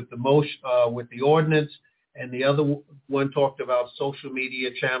was with the motion, with the ordinance. And the other one talked about social media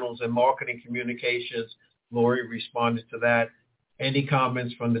channels and marketing communications. Lori responded to that. Any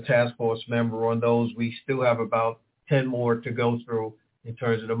comments from the task force member on those? We still have about 10 more to go through in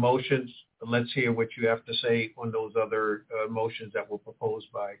terms of the motions. But let's hear what you have to say on those other motions that were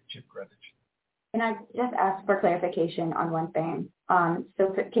proposed by Chip Greenwich. Can I just ask for clarification on one thing? Can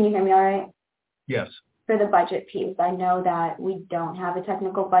you hear me all right? Yes. For the budget piece, I know that we don't have a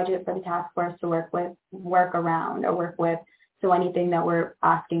technical budget for the task force to work around or work with. So anything that we're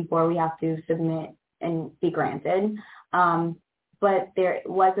asking for, we have to submit and be granted. But there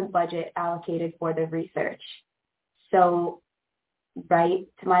wasn't budget allocated for the research. So, right,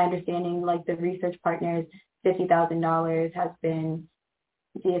 to my understanding, like the research partners, $50,000 has been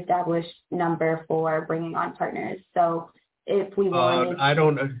the established number for bringing on partners. So if we wanted...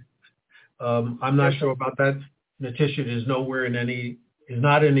 I'm not sure about that. Letitia is nowhere is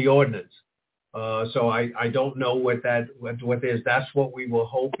not in the ordinance. So I don't know what is. That's what we were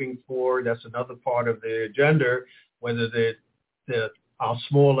hoping for. That's another part of the agenda, whether our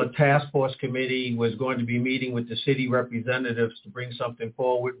smaller task force committee was going to be meeting with the city representatives to bring something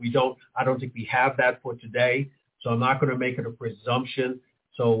forward. I don't think we have that for today. So I'm not going to make it a presumption.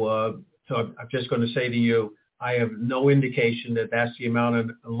 So I'm just going to say to you, I have no indication that that's the amount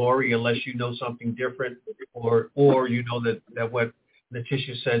of Lori, unless you know something different, or you know that what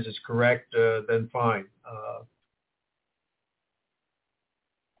Letitia says is correct, then fine.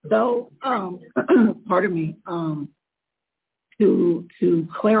 So, pardon me, to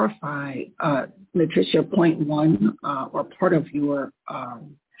clarify, Letitia, point one, or part of your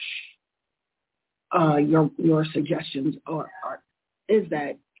suggestions is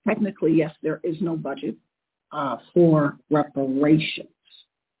that technically, yes, there is no budget for reparations.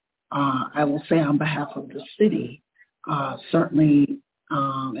 I will say on behalf of the city, certainly,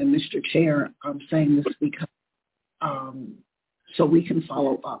 and Mr. Chair, I'm saying this because so we can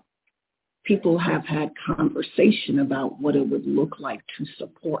follow up. People have had conversation about what it would look like to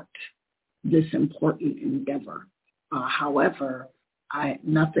support this important endeavor. However,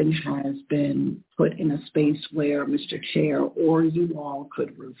 nothing has been put in a space where Mr. Chair or you all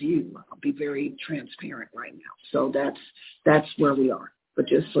could review. I'll be very transparent right now. So that's where we are. But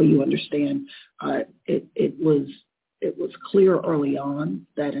just so you understand, it was clear early on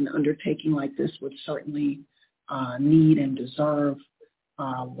that an undertaking like this would certainly need and deserve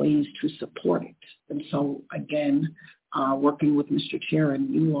ways to support it. And so again, working with Mr. Chair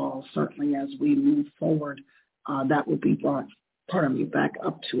and you all, certainly as we move forward, that would be brought back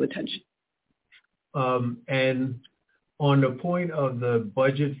up to attention. And on the point of the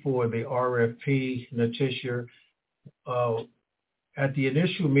budget for the RFP, Letitia, at the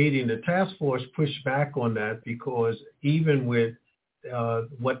initial meeting, the task force pushed back on that because even with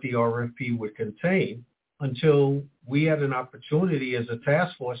what the RFP would contain, until we had an opportunity as a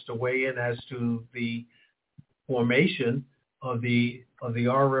task force to weigh in as to the formation of the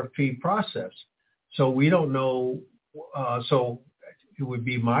RFP process. So we don't know. So it would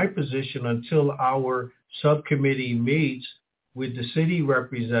be my position until our subcommittee meets with the city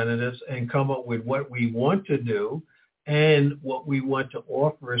representatives and come up with what we want to do and what we want to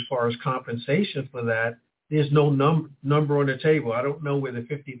offer as far as compensation for that. There's no number on the table. I don't know where the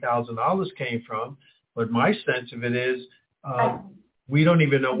 $50,000 came from, but my sense of it is we don't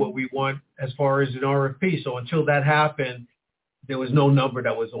even know what we want as far as an RFP. So until that happened, there was no number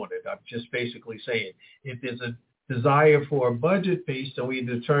that was on it. I'm just basically saying if there's a desire for a budget piece, then we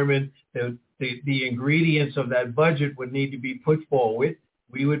determine that the ingredients of that budget would need to be put forward.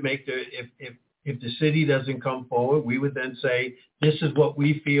 We would make if the city doesn't come forward, we would then say, this is what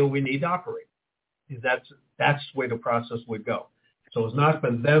we feel we need to operate. That's where the process would go. So it's not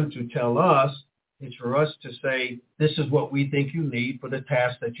for them to tell us, it's for us to say, this is what we think you need for the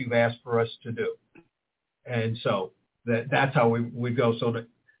task that you've asked for us to do. And so that's how we go. So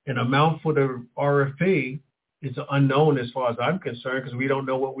an amount for the RFP is unknown as far as I'm concerned because we don't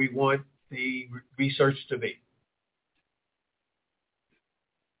know what we want the research to be.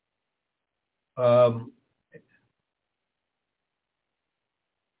 Let's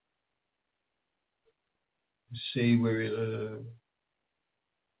see where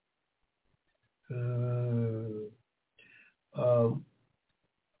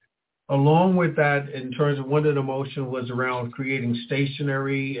along with that, in terms of one of the motion was around creating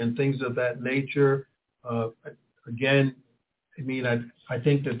stationery and things of that nature. Again, I mean, I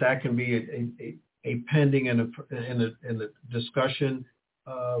think that can be a pending and a discussion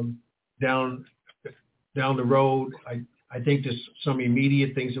down the road. I think there's some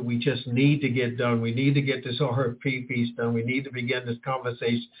immediate things that we just need to get done. We need to get this RFP piece done. We need to begin this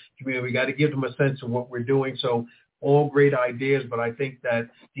conversation. We got to give them a sense of what we're doing. So all great ideas, but I think that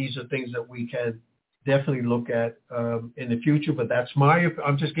these are things that we can definitely look at in the future. But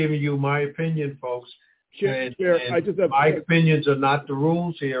I'm just giving you my opinion, folks. Chair, my opinions are not the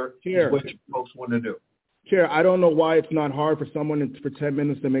rules here. It's what you folks want to do. Chair, I don't know why it's not hard for someone for 10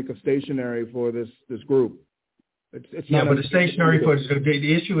 minutes to make a stationery for this group. It's but the stationery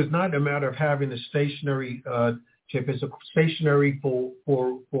the issue is not a matter of having a stationery Chip? It's a stationary for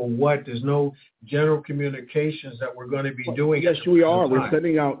what? There's no general communications that we're going to be doing. Yes, we are. We're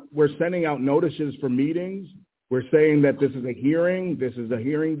sending out notices for meetings. We're saying that this is a hearing. This is a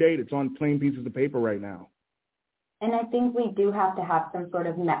hearing date. It's on plain pieces of paper right now. And I think we do have to have some sort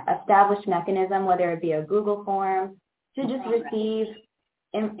of established mechanism, whether it be a Google form, to just receive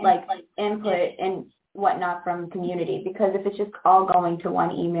input and whatnot from community. Because if it's just all going to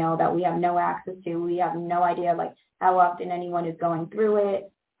one email that we have no access to, we have no idea how often anyone is going through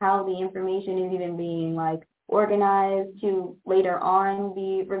it, how the information is even being organized to later on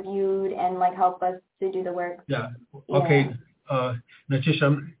be reviewed and help us to do the work. Yeah. Okay.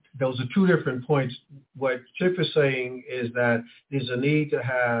 Natisha, those are two different points. What Chip is saying is that there's a need to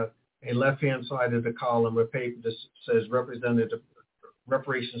have a left-hand side of the column of paper that says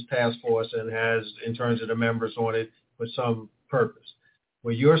Reparations Taskforce and has, in terms of the members on it, for some purpose.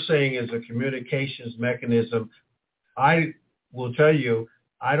 What you're saying is a communications mechanism. I will tell you,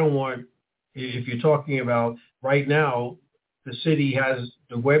 I don't want, if you're talking about right now, the city has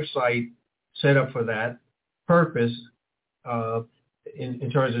the website set up for that purpose. In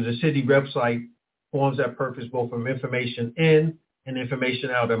terms of the city website forms that purpose both from information in and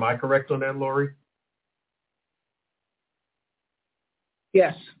information out. Am I correct on that, Lori?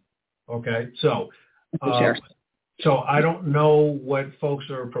 Yes. Okay. So I don't know what folks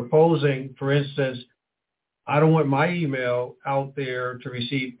are proposing. For instance, I don't want my email out there to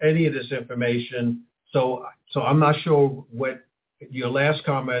receive any of this information. So I'm not sure what your last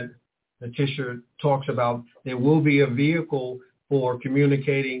comment, Natisha, talks about. There will be a vehicle for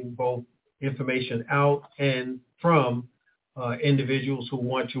communicating both information out and from individuals who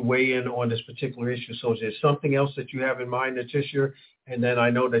want to weigh in on this particular issue. So is there something else that you have in mind, Natisha? And then I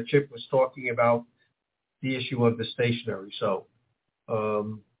know that Chip was talking about the issue of the stationery. So.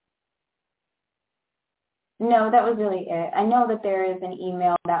 No, that was really it. I know that there is an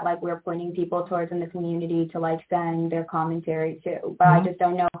email that we're pointing people towards in the community to send their commentary to, but I just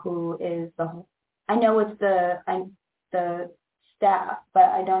don't know who is I know it's the staff, but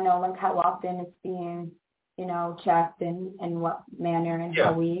I don't know how often it's being, checked and in what manner and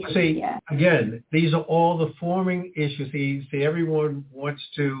how we. See, again, these are all the forming issues. See, everyone wants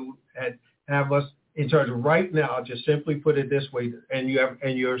to have us in charge of right now. Just simply put it this way, and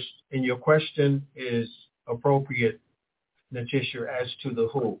your question is appropriate, Natisha, as to the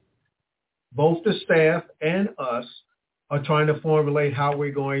who. Both the staff and us are trying to formulate how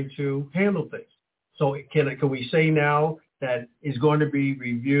we're going to handle things. So can we say now that is going to be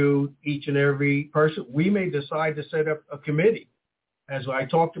reviewed each and every person? We may decide to set up a committee, as I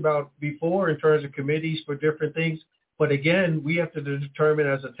talked about before, in terms of committees for different things. But again, we have to determine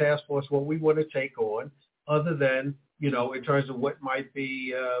as a task force what we want to take on, other than, in terms of what might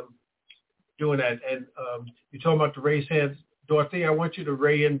be doing that. And you're talking about the raised hands. Dorothy, I want you to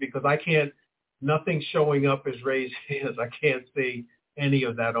weigh in because nothing's showing up as raised hands. I can't see any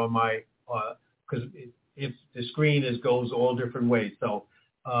of that on my, because if the screen goes all different ways. So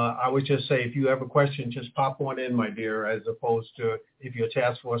I would just say if you have a question, just pop one in, my dear, as opposed to if you're a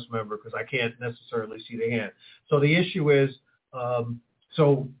task force member, because I can't necessarily see the hand. So the issue is,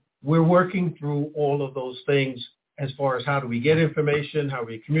 so we're working through all of those things as far as how do we get information, how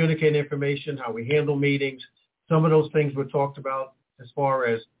we communicate information, how we handle meetings. Some of those things were talked about as far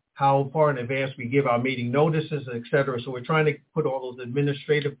as how far in advance we give our meeting notices, et cetera. So we're trying to put all those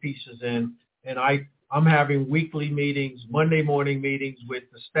administrative pieces in. And I'm having weekly meetings, Monday morning meetings with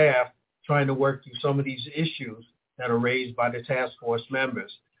the staff, trying to work through some of these issues that are raised by the task force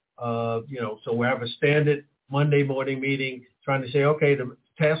members. So we have a standard Monday morning meeting trying to say, okay, the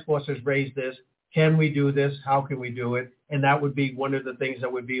task force has raised this. Can we do this? How can we do it? And that would be one of the things that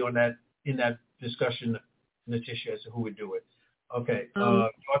would be in that discussion, Natisha, as to who would do it. Okay,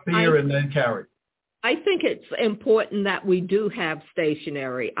 Dorothea and then Carrie. I think it's important that we do have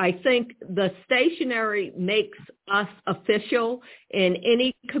stationery. I think the stationery makes us official in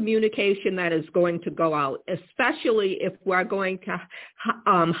any communication that is going to go out, especially if we're going to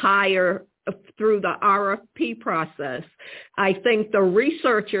hire through the RFP process. I think the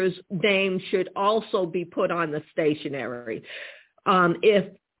researcher's name should also be put on the stationery.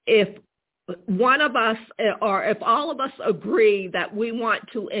 If one of us, or if all of us agree that we want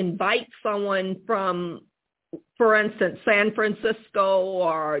to invite someone from, for instance, San Francisco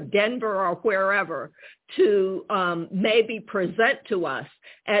or Denver or wherever to maybe present to us,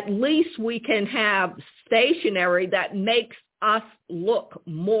 at least we can have stationery that makes us look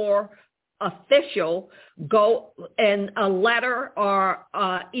more official, go, and a letter or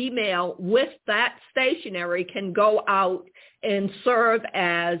email with that stationery can go out and serve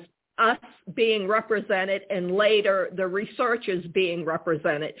as us being represented and later the researchers being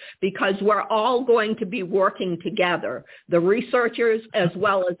represented, because we're all going to be working together, the researchers as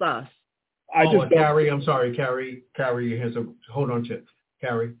well as us. Carrie, I'm sorry, Carrie has a, hold on, Chip.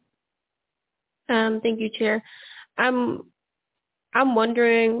 Carrie. Thank you, Chair. I'm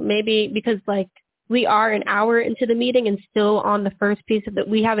wondering maybe because like we are an hour into the meeting and still on the first piece of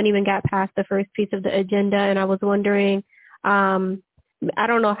we haven't even got past the first piece of the agenda. And I was wondering, I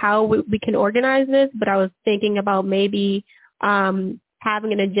don't know how we can organize this, but I was thinking about maybe having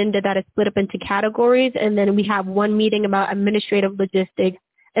an agenda that is split up into categories. And then we have one meeting about administrative logistics,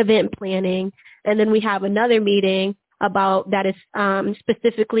 event planning. And then we have another meeting about that is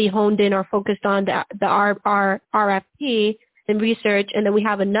specifically honed in or focused on the RFP and research. And then we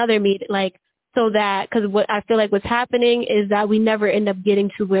have another meeting, like, so that, because what I feel like what's happening is that we never end up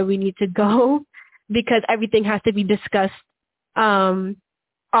getting to where we need to go because everything has to be discussed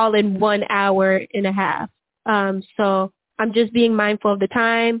all in 1 hour and a half. So I'm just being mindful of the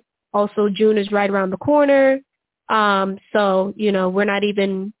time. Also, June is right around the corner. So, we're not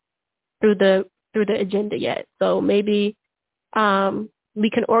even through the agenda yet. So maybe we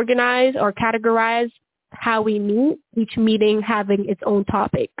can organize or categorize how we meet, each meeting having its own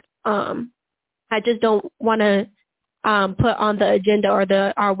topic. I just don't want to put on the agenda or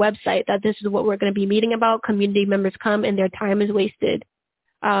our website that this is what we're going to be meeting about. Community members come and their time is wasted.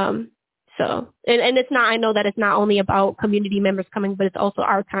 And it's not, I know that it's not only about community members coming, but it's also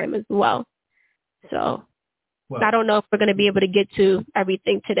our time as well. So I don't know if we're going to be able to get to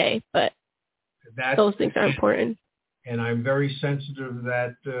everything today, but those things are important. And I'm very sensitive to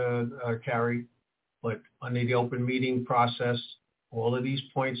that, Carrie, but under the open meeting process, all of these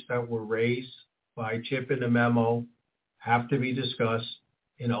points that were raised by Chip in the memo have to be discussed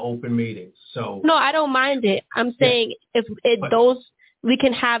in an open meeting. So no, I don't mind it. I'm saying we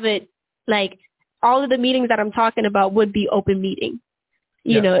can have it like all of the meetings that I'm talking about would be open meeting.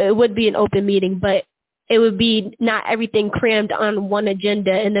 It would be an open meeting, but it would be not everything crammed on one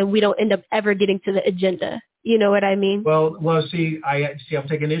agenda, and then we don't end up ever getting to the agenda. You know what I mean? Well, I'm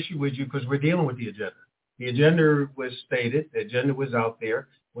taking issue with you because we're dealing with the agenda. The agenda was stated. The agenda was out there.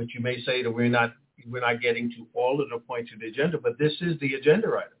 Which you may say that we're not getting to all of the points of the agenda, but this is the agenda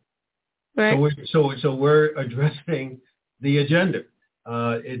item. Right. So we're addressing the agenda.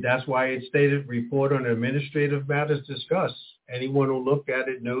 That's why it stated report on administrative matters discussed. Anyone who looked at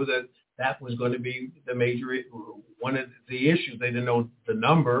it knew that was going to be the major one of the issues. They didn't know the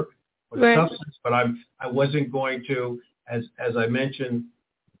number or the substance, but I wasn't going to, as I mentioned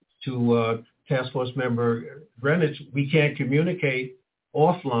to Task Force member Greenwich, we can't communicate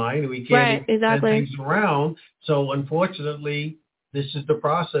offline. We can't send things around. So unfortunately, this is the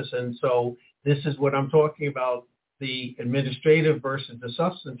process. And so this is what I'm talking about, the administrative versus the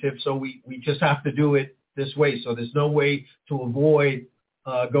substantive. So we just have to do it this way. So there's no way to avoid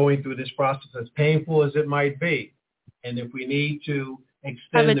going through this process, as painful as it might be. And if we need to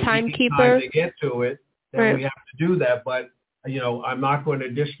extend the time to get to it, then we have to do that. But, I'm not going to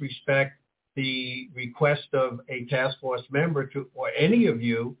disrespect the request of a task force member or any of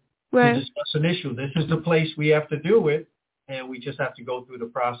you to discuss an issue. This is the place we have to do it, and we just have to go through the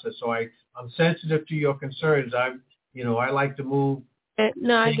process. So I'm sensitive to your concerns. I like to move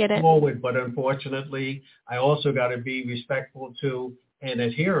I get it. forward, but unfortunately, I also got to be respectful to and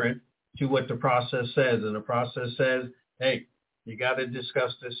adherent to what the process says. And the process says, hey, you got to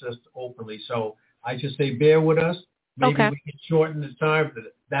discuss this openly. So I just say bear with us. Maybe we can shorten the time.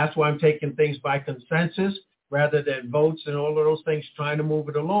 That's why I'm taking things by consensus rather than votes and all of those things, trying to move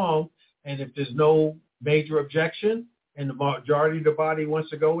it along. And if there's no major objection and the majority of the body wants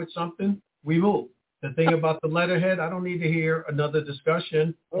to go with something, we move. The thing about the letterhead, I don't need to hear another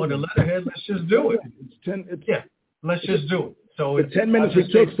discussion on the letterhead. Let's just do it. Let's just do it. So the 10 minutes it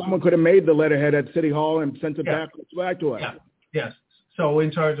took, someone could have made the letterhead at City Hall and sent it back to us. Yes. So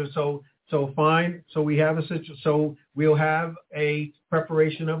in charge of so fine. So we have so we'll have a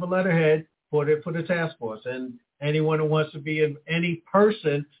preparation of a letterhead for the task force, and anyone who wants to be any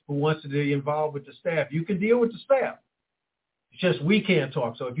person who wants to be involved with the staff, you can deal with the staff. It's just we can't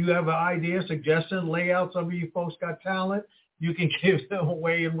talk. So if you have an idea, suggestion, layout, some of you folks got talent, you can give them a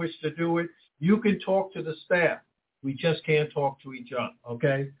way in which to do it. You can talk to the staff. We just can't talk to each other,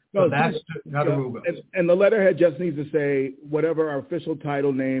 okay? So that's how to move it. And the letterhead just needs to say whatever our official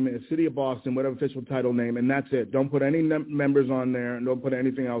title name is, City of Boston, whatever official title name, and that's it. Don't put any members on there, and don't put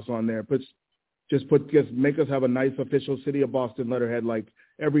anything else on there. Just make us have a nice official City of Boston letterhead like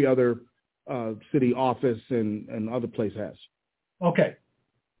every other city office and other place has. Okay.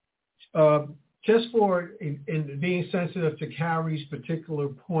 Just for in being sensitive to Carrie's particular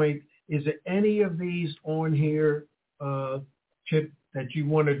point, is there any of these on here, Chip, that you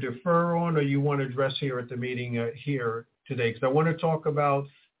want to defer on or you want to address here at the meeting here today? Because I want to talk about,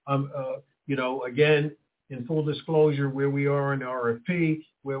 again, in full disclosure, where we are in the RFP,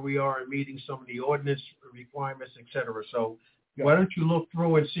 where we are in meeting some of the ordinance requirements, et cetera. So why don't you look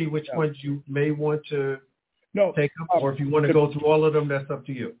through and see which ones you may want to take up, or if you want to go through all of them, that's up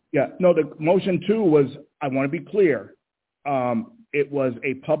to you. Yeah, no, the motion 2 was, I want to be clear, it was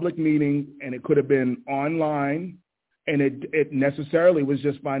a public meeting and it could have been online, and it necessarily was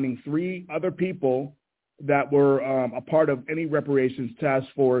just finding 3 other people that were a part of any reparations task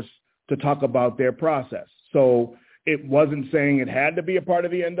force to talk about their process. So it wasn't saying it had to be a part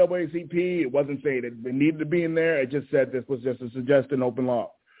of the NAACP. It wasn't saying it needed to be in there. It just said this was just a suggested open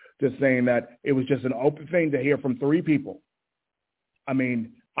law. Just saying that it was just an open thing to hear from 3 people. I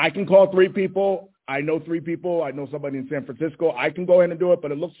mean, I can call 3 people. I know 3 people. I know somebody in San Francisco. I can go ahead and do it,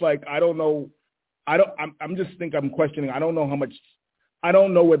 but it looks like I don't know. I'm just think I'm questioning. I don't know how much. I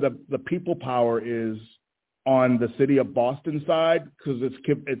don't know where the people power is on the city of Boston side, because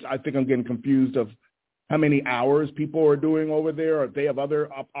it's. I think I'm getting confused of how many hours people are doing over there, or if they have other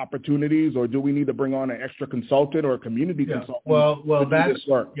opportunities, or do we need to bring on an extra consultant or a community consultant? Well, that's do this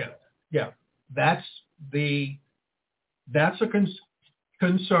work? That's a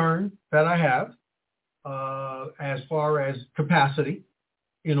concern that I have as far as capacity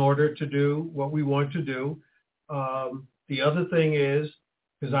in order to do what we want to do. The other thing is,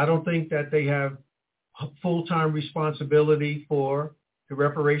 because I don't think that they have full-time responsibility for the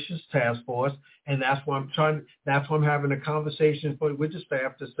Reparations Taskforce, and that's why I'm having a conversation with the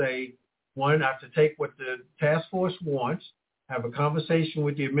staff to say, one, I have to take what the task force wants, have a conversation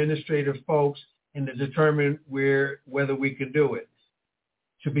with the administrative folks, and to determine whether we can do it.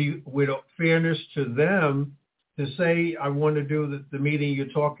 To be with fairness to them, to say I want to do the meeting you're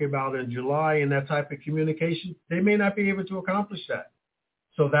talking about in July and that type of communication, they may not be able to accomplish that.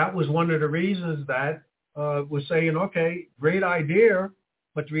 So that was one of the reasons that was saying, okay, great idea,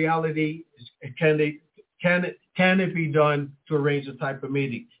 but the reality is, can it be done to arrange a type of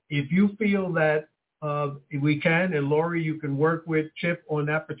meeting? If you feel that we can, and Lori, you can work with Chip on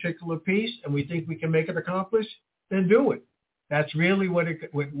that particular piece, and we think we can make it accomplished, then do it. That's really what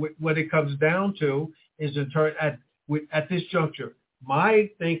it comes down to, is at this juncture. My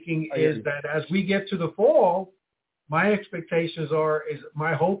thinking is that as we get to the fall, my expectations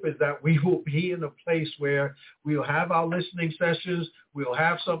my hope is that we will be in a place where we'll have our listening sessions. We'll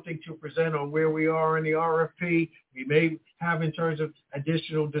have something to present on where we are in the RFP. We may have in terms of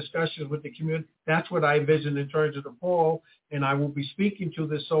additional discussions with the community. That's what I envision in terms of the fall. And I will be speaking to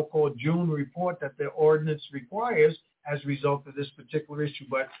this so-called June report that the ordinance requires as a result of this particular issue.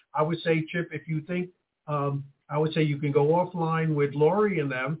 But I would say, Chip, if you think, I would say you can go offline with Lori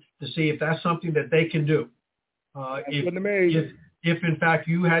and them to see if that's something that they can do. If in fact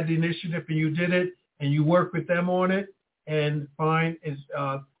you had the initiative and you did it and you work with them on it, and fine,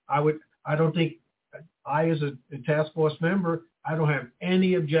 I don't think I, as a task force member, I don't have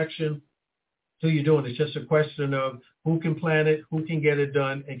any objection to you doing it. It's just a question of who can plan it, who can get it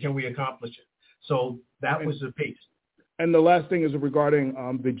done, and can we accomplish it. So that was the piece. And the last thing is regarding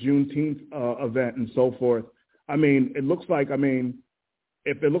the Juneteenth event and so forth. I mean, it looks like,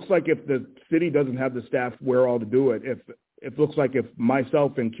 if the city doesn't have the staff wherewithal to do it, if it looks like if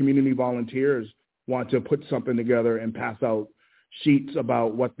myself and community volunteers want to put something together and pass out sheets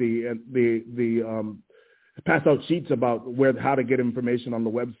about what pass out sheets about how to get information on the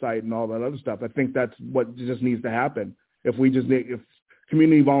website and all that other stuff, I think that's what just needs to happen. If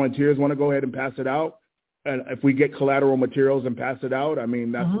community volunteers want to go ahead and pass it out, and if we get collateral materials and pass it out, that's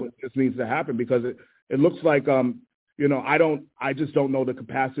what just needs to happen, because it looks like I just don't know the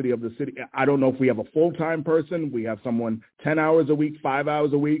capacity of the city. I don't know if we have a full-time person. We have someone 10 hours a week, 5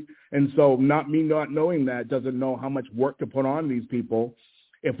 hours a week. And so not knowing that doesn't know how much work to put on these people.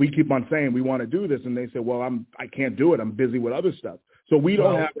 If we keep on saying we want to do this and they say, well, I can't do it, I'm busy with other stuff. So we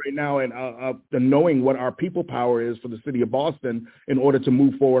don't have right now the knowing what our people power is for the city of Boston in order to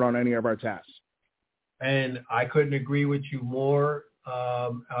move forward on any of our tasks. And I couldn't agree with you more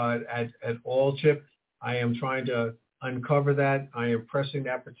at all, Chip. I am trying to uncover that. I am pressing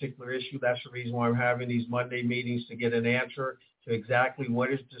that particular issue. That's the reason why I'm having these Monday meetings, to get an answer to exactly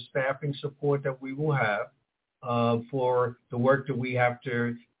what is the staffing support that we will have for the work that we have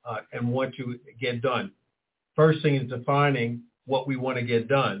to and want to get done. First thing is defining what we want to get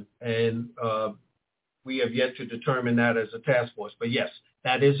done. And we have yet to determine that as a task force. But yes,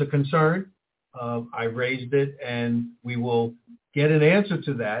 that is a concern. I raised it, and we will get an answer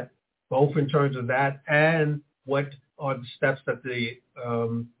to that, both in terms of that and what are the steps that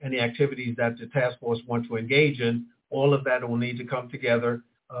and the activities that the task force wants to engage in. All of that will need to come together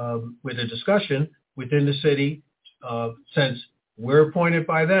with a discussion within the city, since we're appointed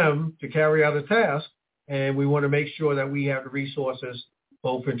by them to carry out a task, and we want to make sure that we have the resources,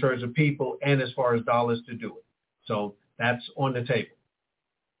 both in terms of people and as far as dollars to do it. So that's on the table.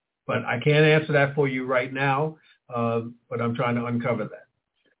 But I can't answer that for you right now, but I'm trying to uncover that.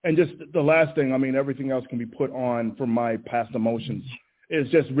 And just the last thing, I mean, everything else can be put on from my past emotions. Is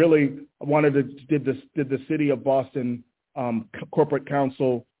just really, I wanted to, did the City of Boston Corporate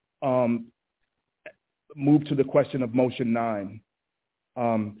Council move to the question of motion 9?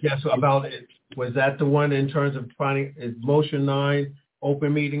 Yes, about it. Was that the one in terms of finding motion 9,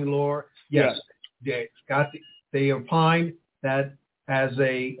 open meeting law? Yes. They opined that as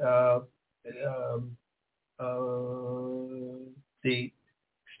the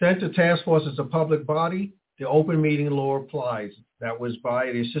extent the task force is a public body, the open meeting law applies. That was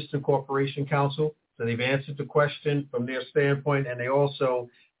by the Assistant Corporation Counsel. So they've answered the question from their standpoint, and they also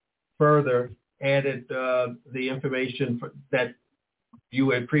further added the information that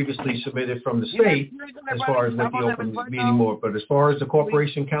you had previously submitted from the state as far as what the open meeting law. But as far as the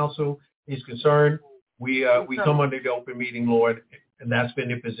Corporation Council is concerned, we come under the open meeting law, and that's been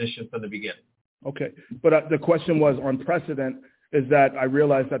their position from the beginning. Okay, but the question was on precedent. Is that I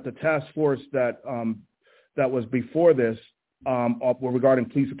realized that the task force that was before this regarding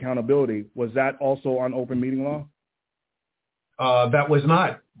police accountability, was that also on open meeting law? That was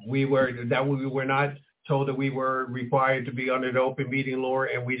not. We were not told that we were required to be under the open meeting law,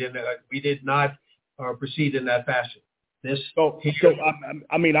 and we did not proceed in that fashion.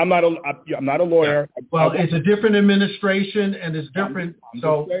 I'm not a lawyer. Yeah. Well, it's a different administration, and it's different.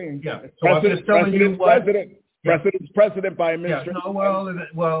 So I'm just telling you what. Precedent by administration. Yeah,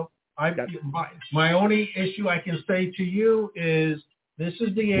 no, my only issue I can say to you is this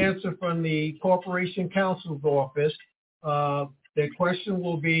is the answer from the Corporation Counsel's office. The question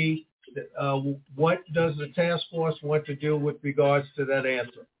will be, what does the task force want to do with regards to that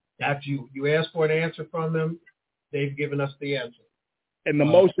answer? After you ask for an answer from them, they've given us the answer. And the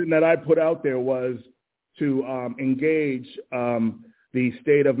motion that I put out there was to engage the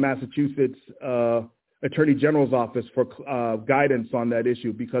state of Massachusetts Attorney General's office for guidance on that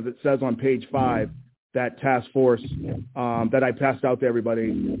issue, because it says on page 5 that task force that I passed out to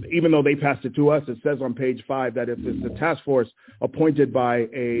everybody, even though they passed it to us, it says on page 5 that if it's a task force appointed by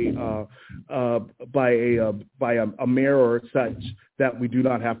a mayor or such, that we do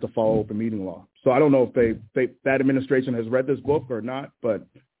not have to follow open meeting law. So I don't know if that administration has read this book or not, but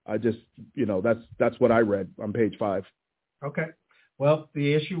I just, that's what I read on page 5. Okay. Well,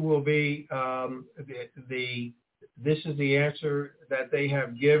 the issue will be this is the answer that they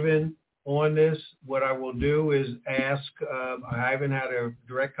have given on this. What I will do is ask, I haven't had a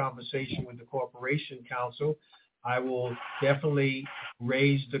direct conversation with the Corporation Council. I will definitely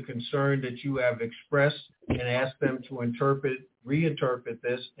raise the concern that you have expressed and ask them to reinterpret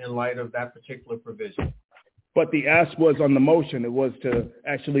this in light of that particular provision. But the ask was on the motion. It was to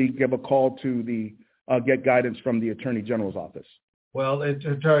actually give a call to get guidance from the Attorney General's office. Well,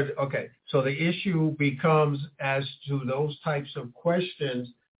 okay. So the issue becomes as to those types of questions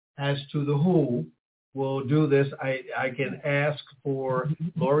as to the who will do this. I can ask for,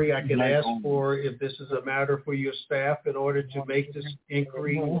 Lori, I can ask for if this is a matter for your staff in order to make this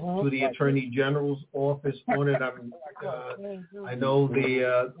inquiry to the Attorney General's office on it. I know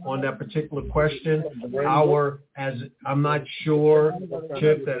on that particular question, I'm not sure,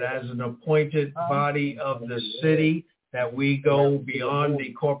 Chip, that as an appointed body of the city, that we go beyond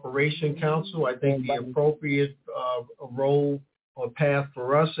the Corporation Council. I think the appropriate role or path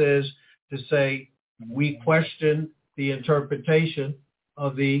for us is to say we question the interpretation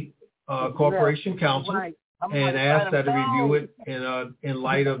of the Corporation Council and ask that to review it in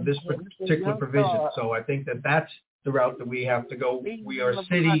light of this particular provision. So I think that's the route that we have to go. We are a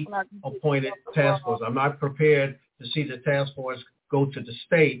city-appointed task force. I'm not prepared to see the task force go to the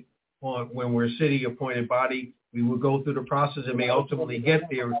state when we're a city-appointed body. We will go through the process and may ultimately get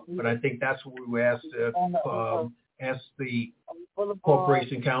there, but I think that's what we were asked to ask the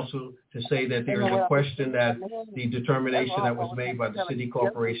Corporation Council to say that there is a question that the determination that was made by the City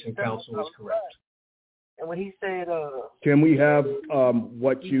Corporation Council is correct. And when he said, can we have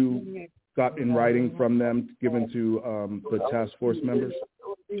what you got in writing from them given to the task force members?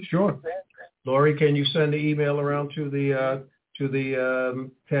 Sure. Lori, can you send the email around to the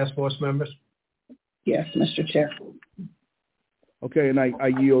task force members? Yes, Mr. Chair. Okay, and I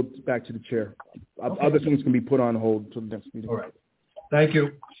yield back to the chair. Okay. Other things can be put on hold until the next meeting. All right. Thank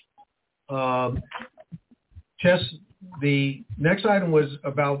you. The next item was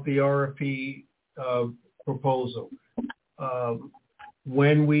about the RFP proposal.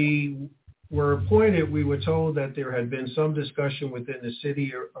 When we were appointed, we were told that there had been some discussion within the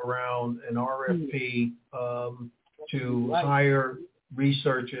city around an RFP to hire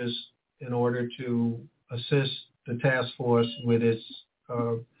researchers in order to assist the task force with its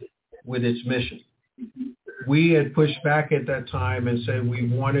mission. We had pushed back at that time and said we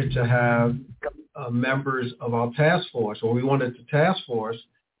wanted to have members of our task force, or we wanted the task force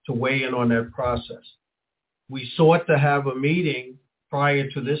to weigh in on that process. We sought to have a meeting prior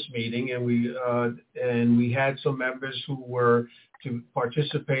to this meeting, and we had some members who were to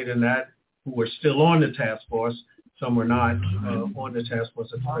participate in that who were still on the task force. Some were not on the task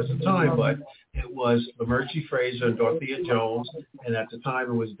force at the present time, but it was Lamerchi Fraser and Dorothea Jones, and at the time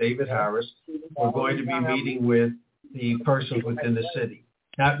it was David Harris. We're going to be meeting with the persons within the city.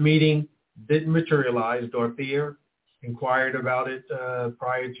 That meeting didn't materialize. Dorothea inquired about it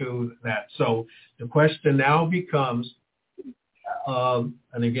prior to that. So the question now becomes,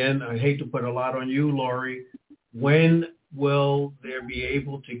 and again, I hate to put a lot on you, Lori, when will there be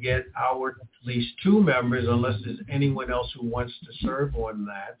able to get our at least two members, unless there's anyone else who wants to serve on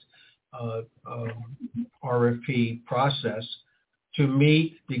that RFP process, to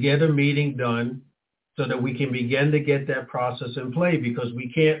get a meeting done so that we can begin to get that process in play, because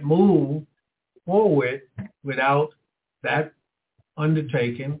we can't move forward without that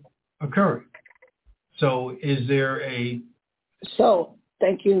undertaking occurring. So is there So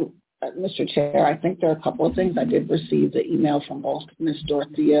thank you, Mr. Chair. I think there are a couple of things. I did receive the email from both Ms.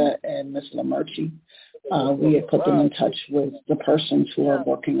 Dorothea and Ms. Lamerchi. We had put them in touch with the persons who are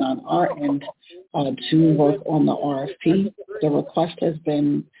working on our end to work on the RFP. The request has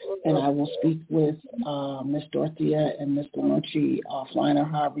been, and I will speak with Ms. Dorothea and Ms. Lamerchi offline, or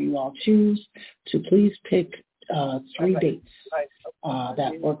however you all choose, to please pick 3 dates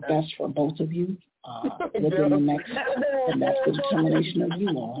that work best for both of you within the next, and that's the determination of you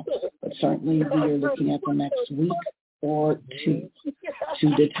all, but certainly we are looking at the next week or two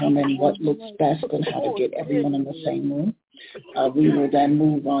to determine what looks best and how to get everyone in the same room. We will then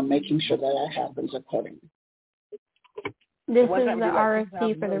move on making sure that happens accordingly. This is the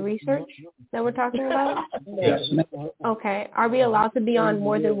RFP for the research that we're talking about? Yes. Okay. Are we allowed to be on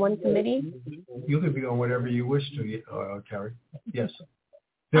more than one committee? You can be on whatever you wish to, Carrie. Yes.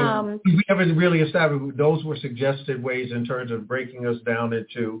 We haven't really established. Those were suggested ways in terms of breaking us down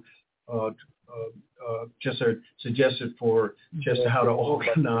into just suggested for just how to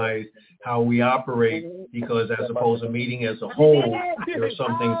organize how we operate, because as opposed to meeting as a whole, there are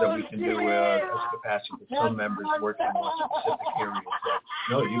some things that we can do as capacity with some members working on specific areas.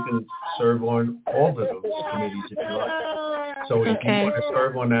 No, you can serve on all of those committees if you like. So if you want to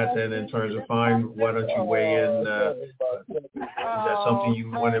serve on that, then in terms of fine, why don't you weigh in? Is that something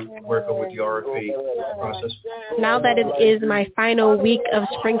you want to work on with the RFP process? Now that it is my final week of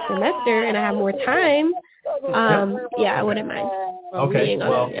spring semester and I have more time, yeah, I wouldn't mind. Okay,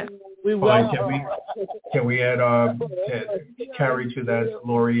 well, fine. Can we add Carrie to that,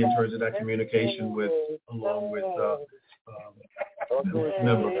 Lori, in terms of that communication along with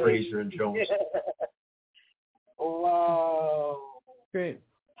member Fraser and Jones? Wow. Great.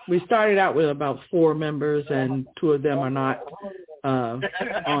 We started out with about 4 members, and 2 of them are not on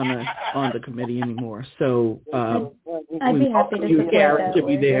the committee anymore. So I'd be happy to support Garrett to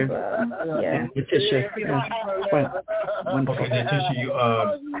be there. Yeah. Letitia. Wonderful. Okay,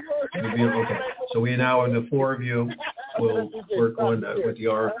 Letitia, you'll be okay. So we now, the 4 of you, will work on with the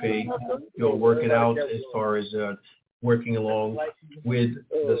RFP. You'll work it out as far as working along with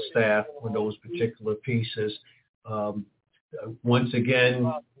the staff on those particular pieces. Once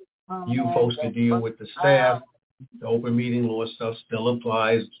again, you folks can deal with the staff. The open meeting law stuff still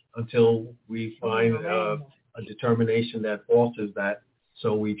applies until we find a determination that alters that.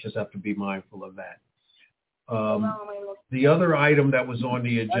 So we just have to be mindful of that. The other item that was on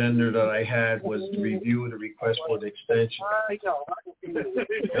the agenda that I had was to review the request for the extension.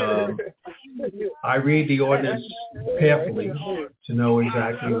 I read the ordinance carefully to know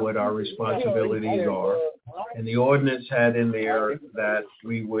exactly what our responsibilities are. And the ordinance had in there that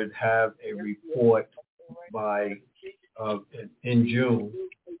we would have a report by in June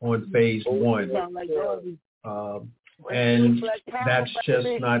on phase 1. And that's just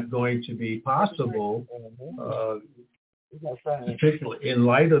not going to be possible, particularly in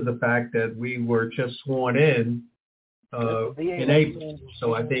light of the fact that we were just sworn in April.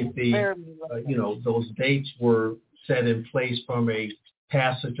 So I think those dates were set in place from a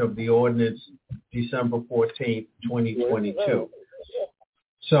passage of the ordinance December 14th, 2022.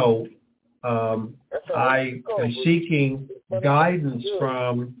 So I am seeking guidance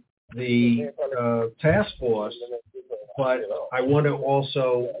from the task force, but I want to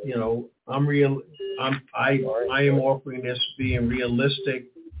also, I am offering this being realistic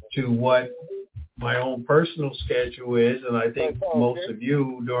to what my own personal schedule is, and I think most of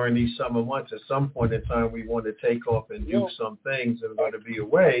you during these summer months, at some point in time, we want to take off and do some things and we're going to be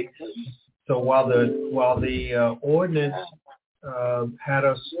away. So while the ordinance had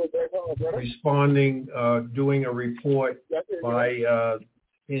us responding, doing a report by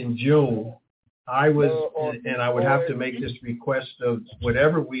in June, I would have to make this request of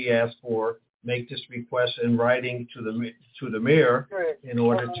whatever we ask for, make this request in writing to the mayor in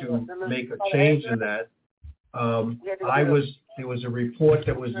order to make a change in that. There was a report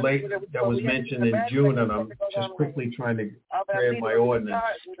that was mentioned in June, and I'm just quickly trying to grab my ordinance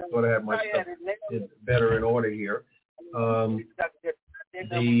so I have my stuff better in order here.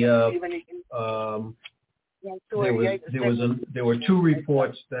 There were two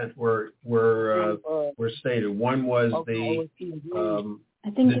reports that were stated. One was the due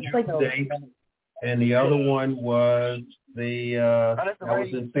date, and the other one was that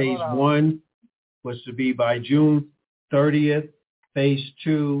was in phase 1 was to be by June 30th. Phase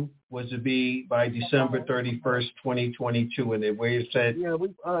 2 was to be by December 31st, 2022. And the way it said,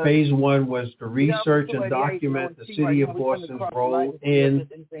 phase 1 was to research and document the city of Boston's role in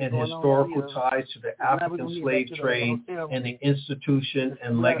and historical ties to the African slave trade and the institution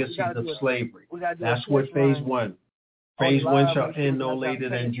and legacies of slavery. That's what phase 1. Phase 1 shall end no later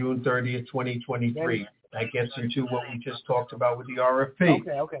than June 30th, 2023. That gets into what we just talked about with the RFP,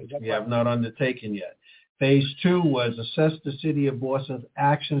 which we have not undertaken yet. Phase 2 was assess the city of Boston's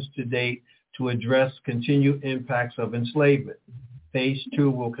actions to date to address continued impacts of enslavement. Phase 2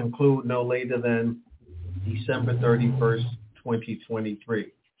 will conclude no later than December 31st,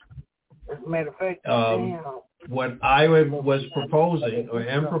 2023. As a matter of fact, what I was proposing or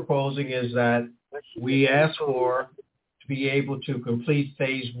am proposing is that we ask for to be able to complete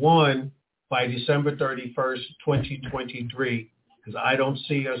phase 1 by December 31st, 2023, because I don't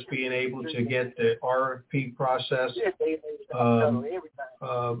see us being able to get the RFP process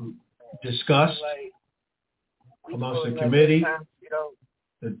discussed amongst the committee,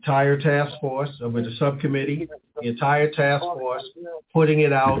 the entire task force, with the subcommittee, the entire task force, putting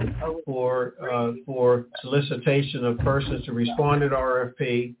it out for solicitation of persons to respond to the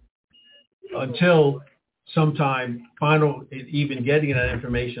RFP until sometime final, even getting that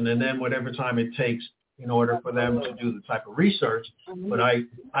information, and then whatever time it takes in order for them to do the type of research. But I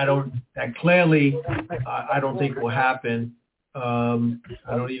don't think will happen. I'm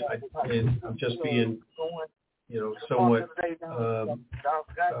just being, somewhat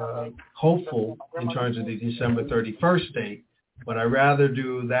hopeful in terms of the December 31st date. But I'd rather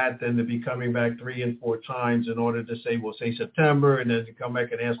do that than to be coming back 3 and 4 times in order to say, we'll say September, and then to come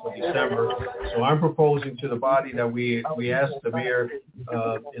back and ask for December. So I'm proposing to the body that we ask the mayor,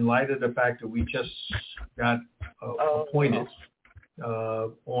 in light of the fact that we just got appointed,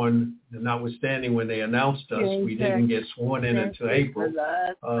 notwithstanding when they announced us, we didn't get sworn in until April,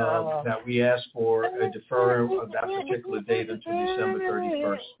 that we asked for a deferral of that particular date until December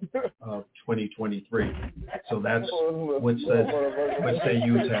 31st of 2023. So that's what say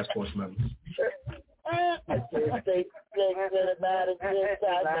you task force members.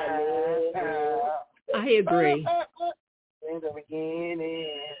 I agree.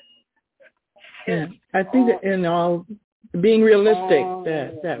 Yeah, I think that in all being realistic,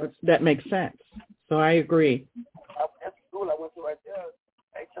 that makes sense. So I agree.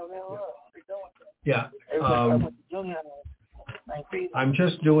 Yeah. I'm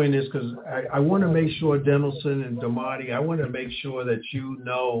just doing this because I want to make sure, Denelson and Damati, I want to make sure that you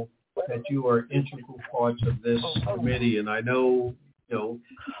know that you are integral parts of this committee. And I know,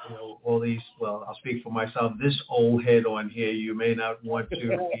 all these, well, I'll speak for myself, this old head on here, you may not want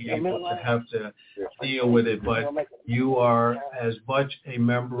to be able to have to deal with it, but you are as much a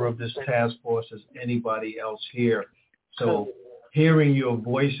member of this task force as anybody else here. So hearing your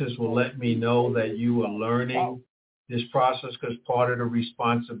voices will let me know that you are learning this process, because part of the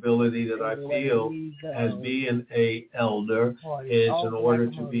responsibility that I feel as being a elder is in order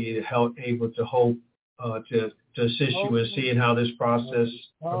to be able to hope to assist you in seeing how this process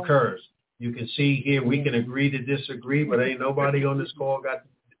occurs. You can see here we can agree to disagree, but ain't nobody on this call got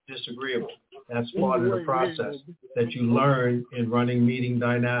disagreeable. That's part of the process that you learn in running meeting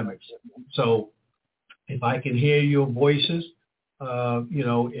dynamics. So if I can hear your voices,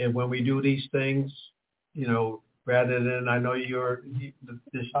 and when we do these things, rather than, I know you're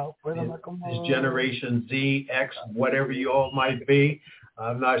this Generation Z, X, whatever you all might be,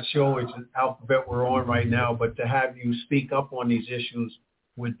 I'm not sure which alphabet we're on right now, but to have you speak up on these issues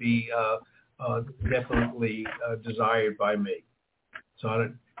would be definitely desired by me. So I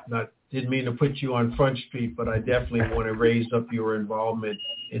didn't mean to put you on Front Street, but I definitely want to raise up your involvement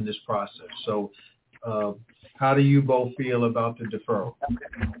in this process. So how do you both feel about the deferral?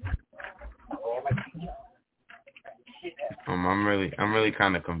 I'm really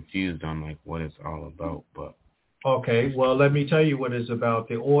kind of confused on like what it's all about, but. Okay, well, let me tell you what it's about.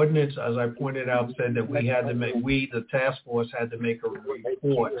 The ordinance, as I pointed out, said that the task force had to make a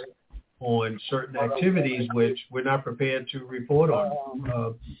report on certain activities which we're not prepared to report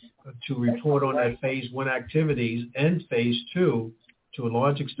on. To report on that phase 1 activities and phase 2, to a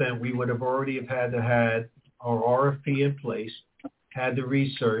large extent, we would have already had to had our RFP in place, had the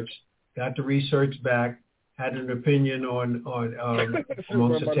research, got the research back, had an opinion on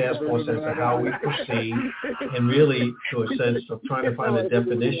amongst the task force as to how we proceed, and really to a sense of trying to find a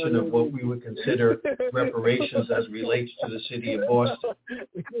definition of what we would consider reparations as relates to the city of Boston.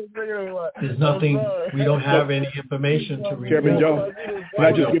 There's nothing, we don't have any information to report. Chairman Jones, can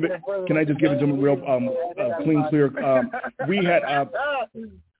I just give it to him real clean, clear? We had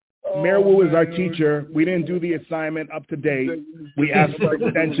Mayor Wu is our teacher. We didn't do the assignment up to date. We asked for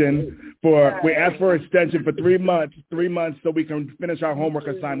extension for 3 months so we can finish our homework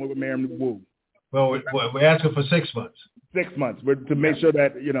assignment with Mayor Wu. Well, we're asking for 6 months. 6 months. To make sure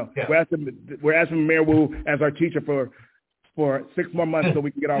that, we're asking Mayor Wu as our teacher for 6 more months so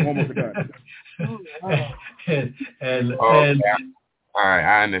we can get our homework done. All right,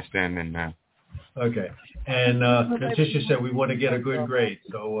 I understand it now. Okay. And Letitia said we want to get a good grade.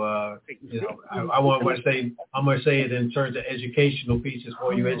 So, I'm going to say it in terms of educational pieces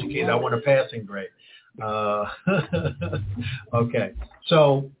for you educated. I want a passing grade. Okay.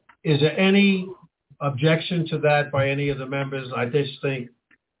 So is there any objection to that by any of the members? I just think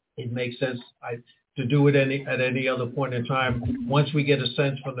it makes sense to do it at any other point in time. Once we get a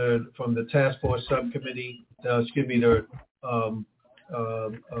sense from the task force subcommittee,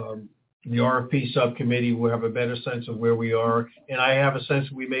 the RFP subcommittee will have a better sense of where we are. And I have a sense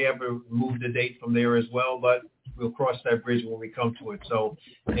we may have to move the date from there as well, but we'll cross that bridge when we come to it. So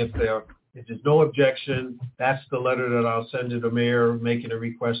if there's no objection, that's the letter that I'll send to the mayor, making a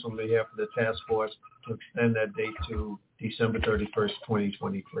request on behalf of the task force to extend that date to December 31st,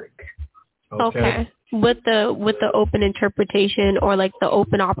 2023. Okay. With the open interpretation or like the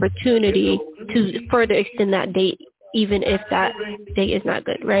open opportunity to further extend that date, even if that date is not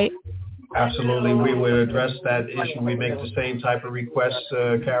good, right? Absolutely. We would address that issue. We make the same type of requests,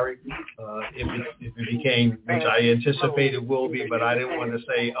 Carrie, if it became, which I anticipate it will be, but I didn't want to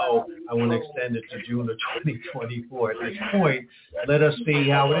say, I want to extend it to June of 2024. At this point, let us see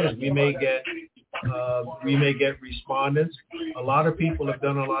how it is. We may get respondents. A lot of people have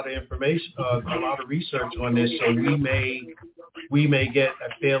done a lot of information, a lot of research on this, so we may get a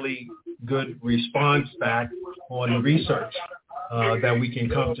fairly good response back on the research that we can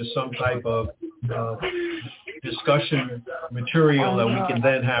come to some type of discussion material that we can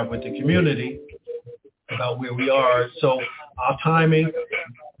then have with the community about where we are. So our timing,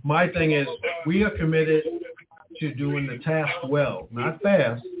 my thing is we are committed to doing the task well, not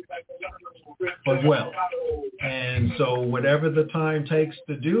fast, but well. And so whatever the time takes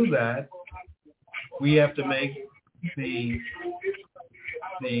to do that, we have to make the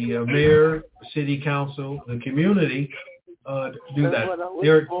mayor, city council, the community do that.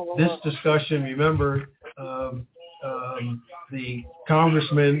 This discussion, remember, the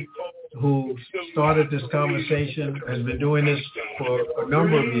congressman who started this conversation has been doing this for a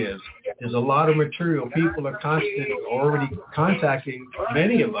number of years. There's a lot of material. People are already contacting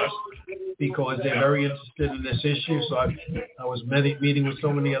many of us because they're very interested in this issue. So I was meeting with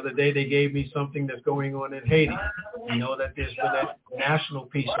someone the other day. They gave me something that's going on in Haiti. We know that there's been a national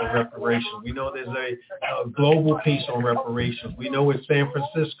piece on reparations. We know there's a global piece on reparations. We know it's San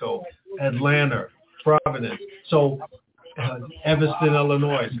Francisco, Atlanta, Providence, so Evanston,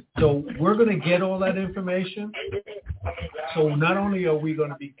 Illinois. So we're going to get all that information. So not only are we going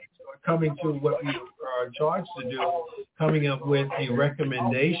to be coming to what we are charged to do, coming up with a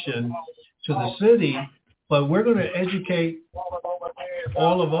recommendation to the city, but we're going to educate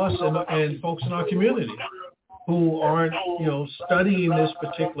all of us and folks in our community who aren't, studying this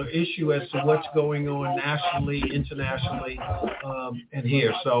particular issue as to what's going on nationally, internationally, and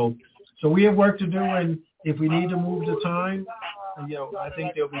here. So we have work to do, and if we need to move the time, I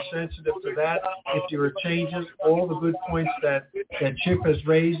think they'll be sensitive to that. If there are changes, all the good points that Chip has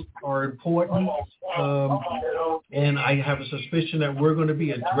raised are important. And I have a suspicion that we're going to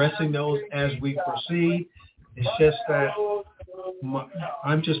be addressing those as we proceed. It's just that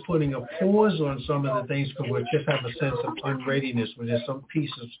I'm just putting a pause on some of the things because we just have a sense of unreadiness where there's some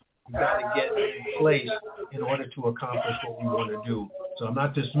pieces we got to get in place in order to accomplish what we want to do. So I'm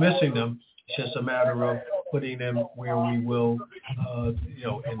not dismissing them. It's just a matter of putting them where we will,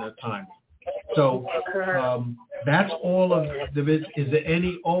 in the time. So that's all of the business. Is there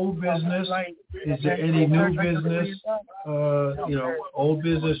any old business? Is there any new business? Old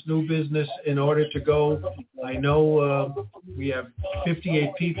business, new business in order to go. I know we have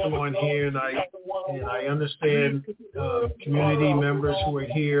 58 people on here, and I understand community members who are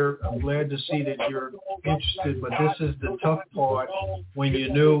here. I'm glad to see that you're interested, but this is the tough part when you're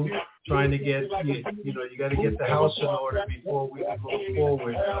new. Trying to get, you got to get the house in order before we can move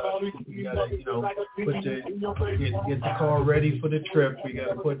forward. You got to, get the car ready for the trip. We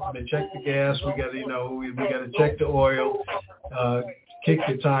got to check the gas. We got to, we got to check the oil, kick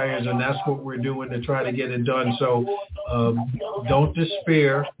the tires, and that's what we're doing to try to get it done. So don't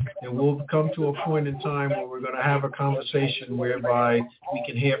despair. It will come to a point in time where we're going to have a conversation whereby we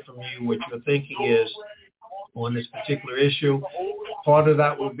can hear from you what your thinking is on this particular issue. Part of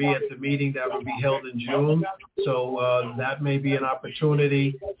that will be at the meeting that will be held in June. So that may be an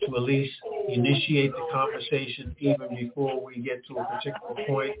opportunity to at least initiate the conversation even before we get to a particular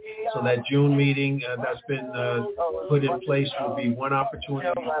point. So that June meeting that's been put in place will be one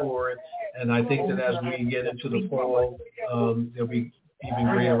opportunity for it. And I think that as we get into the fall, there'll be even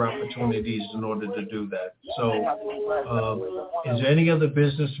greater opportunities in order to do that. So is there any other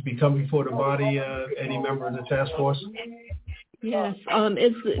business to be come before the body, any member of the task force? Yes.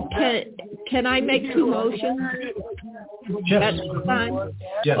 Can I make two motions? Yes. That's fine?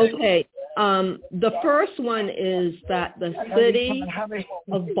 Yes. Okay. The first one is that the city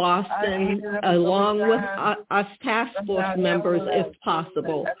of Boston, along with us task force members, if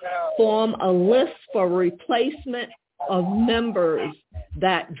possible, form a list for replacement of members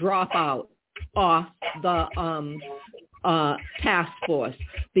that drop out off the task force,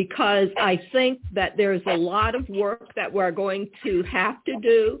 because I think that there's a lot of work that we're going to have to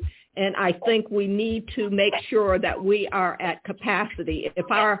do, and I think we need to make sure that we are at capacity. If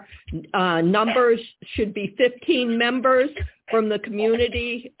our numbers should be 15 members from the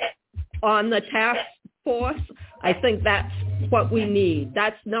community on the task force, I think that's what we need.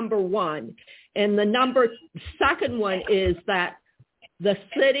 That's number one. And the second one is that the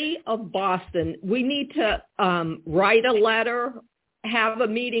city of Boston, we need to write a letter, have a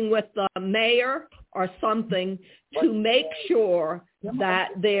meeting with the mayor or something to make sure that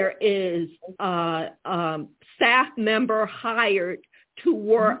there is a staff member hired to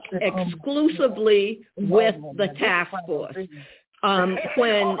work exclusively with the task force.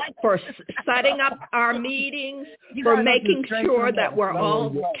 For setting up our meetings, for making sure that we're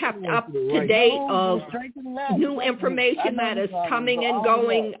all kept up to date of new information that is coming and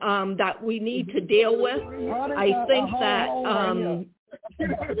going that we need to deal with. I think that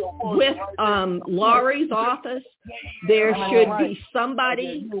with Laurie's office, there should be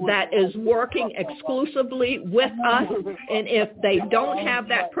somebody that is working exclusively with us, and if they don't have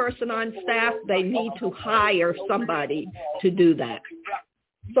that person on staff, they need to hire somebody to do that.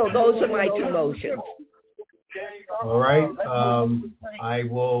 So those are my two motions. All right. I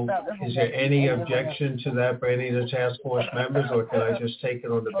will. Is there any objection to that by any of the task force members, or can I just take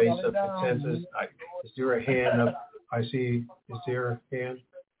it on the basis of consensus? Is there a hand up? I see. Is there a hand?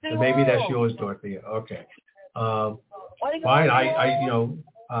 And maybe that's yours, Dorothea. Okay. Fine.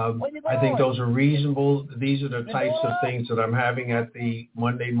 I think those are reasonable. These are the types of things that I'm having at the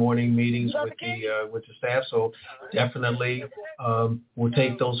Monday morning meetings with the staff. So definitely we'll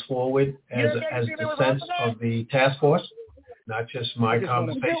take those forward as the sense of the task force, not just my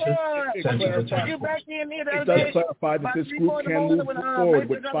conversation, sense of the task force. It does clarify that this group can move forward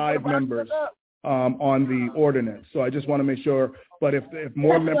with 5 members on the ordinance. So I just want to make sure. But if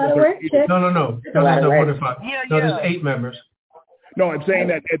more members are... No, there's 5. No, there's 8 members. No, I'm saying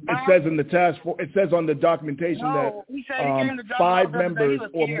that it says in the task force, it says on the documentation that 5 members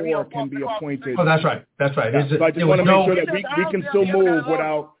or more can be appointed. Oh, that's right. So I just want to make sure that we can still move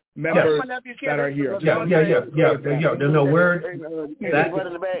without members that are here. Yeah. No,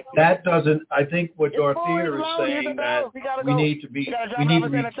 that doesn't. I think what Dorothea is saying that we need to seek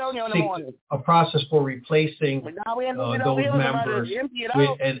a process for replacing those members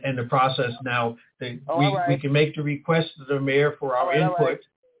and the process. Now we can make the request to the mayor for our input,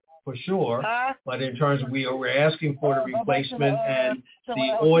 for sure, but in terms of we're asking for the replacement, and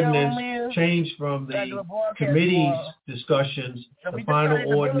the ordinance changed from the committee's discussions. The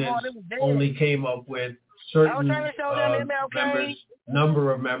final ordinance only came up with certain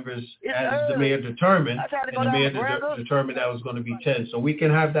number of members as the mayor determined, and the mayor determined that was going to be 10. So we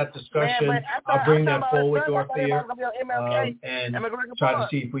can have that discussion. I'll bring that forward, Dorothea, and try to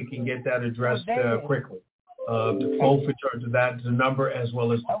see if we can get that addressed quickly. Both in terms of that, the number as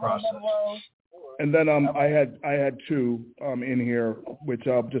well as the process. And then I had two in here, which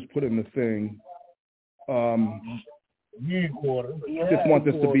I'll just put in the thing. Just want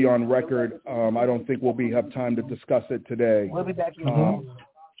this to be on record. I don't think we'll have time to discuss it today. We'll be back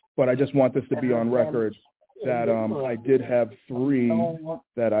but I just want this to be on record that I did have three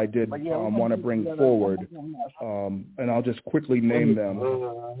that I did want to bring forward, and I'll just quickly name them.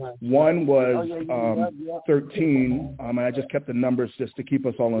 One was 13, and I just kept the numbers just to keep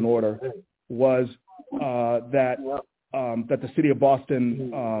us all in order, was that the city of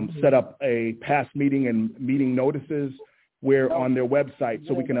Boston set up a past meeting and meeting notices where on their website,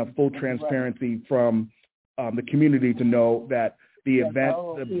 so we can have full transparency from the community to know that the event,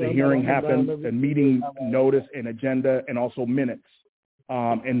 the hearing happened, the meeting notice and agenda, and also minutes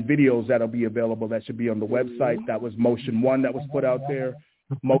and videos that'll be available that should be on the website. That was motion one that was put out there.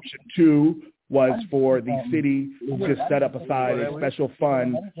 Motion two was for the city to set up aside a special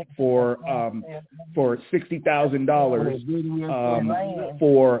fund for $60,000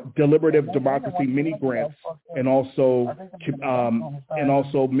 for deliberative democracy mini grants, and also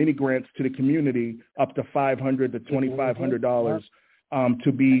mini grants to the community up to $500 to $2,500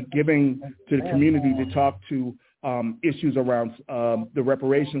 to be giving to the community to talk to issues around the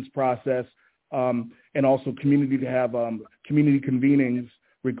reparations process, and also community to have community convenings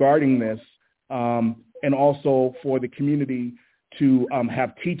regarding this. And also for the community to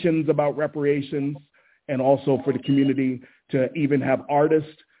have teach-ins about reparations, and also for the community to even have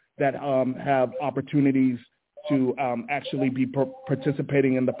artists that have opportunities to actually be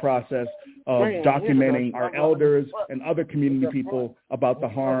participating in the process of documenting our elders and other community people about the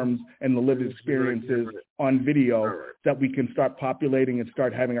harms and the lived experiences on video, that we can start populating and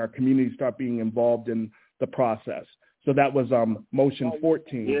start having our community start being involved in the process. So that was motion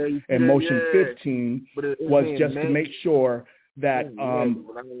 14, and motion 15 was just to make sure that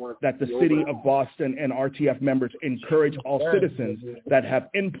that the city of Boston and RTF members encourage all citizens that have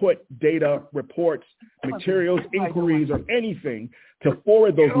input, data, reports, materials, inquiries, or anything to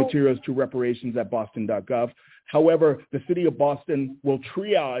forward those materials to reparations@boston.gov. However, the city of Boston will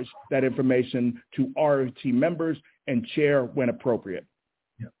triage that information to RT members and chair when appropriate.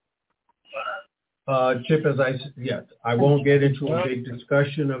 Chip, I won't get into a big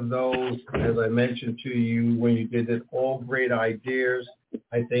discussion of those. As I mentioned to you when you did it, all great ideas.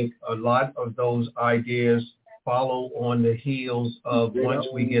 I think a lot of those ideas follow on the heels of once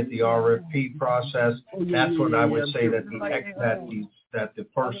we get the RFP process. That's when I would say that the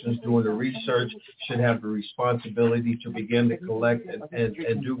persons doing the research should have the responsibility to begin to collect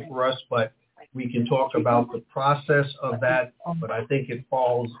and do for us. But we can talk about the process of that, but I think it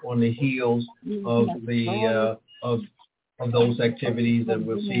falls on the heels of the of those activities, and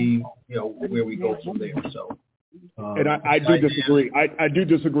we'll see, where we go from there. So, and I do disagree. I do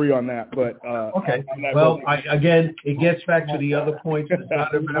disagree on that, but okay. Well, again, it gets back to the other points. It's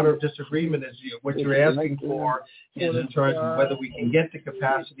not a matter of disagreement. It's what you're asking for is in terms of whether we can get the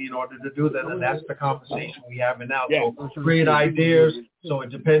capacity in order to do that, and that's the conversation we have now. So, great ideas. So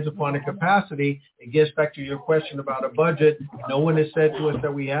it depends upon the capacity. It gets back to your question about a budget. No one has said to us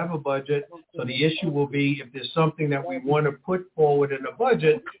that we have a budget. So the issue will be if there's something that we want to put forward in a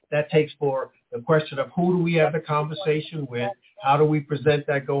budget, that takes for the question of who do we have the conversation with? How do we present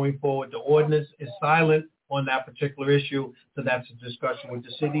that going forward? The ordinance is silent on that particular issue. So that's a discussion with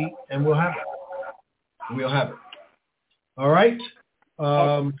the city, and we'll have it. All right.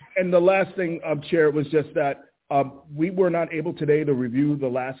 And the last thing, Chair, was just that we were not able today to review the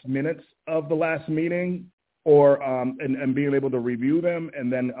last minutes of the last meeting, or and being able to review them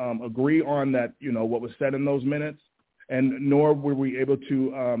and then agree on that, what was said in those minutes, and nor were we able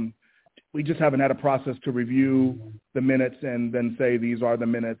to. We just haven't had a process to review the minutes and then say these are the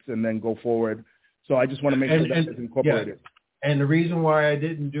minutes and then go forward. So I just want to make sure that is incorporated. Yeah. And the reason why I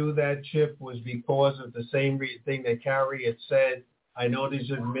didn't do that, Chip, was because of the same thing that Carrie had said. I know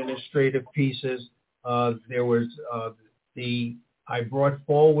these administrative pieces. There was I brought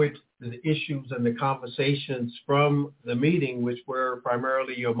forward the issues and the conversations from the meeting, which were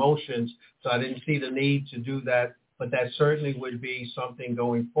primarily your motions. So I didn't see the need to do that, but that certainly would be something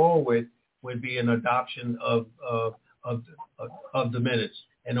going forward, would be an adoption of the minutes.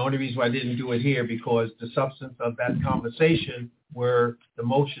 And the only reason why I didn't do it here, because the substance of that conversation were the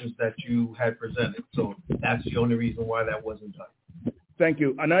motions that you had presented. So that's the only reason why that wasn't done. Thank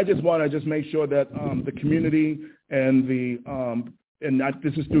you. And I just want to just make sure that the community and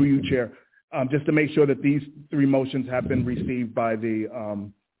this is through you, Chair, just to make sure that these 3 motions have been received by the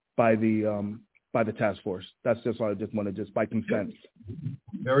task force. That's just what I just wanted, just by consent.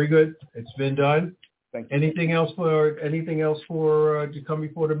 Very good. It's been done. Thank you. Anything else for to come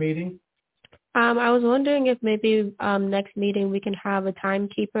before the meeting? I was wondering if maybe next meeting we can have a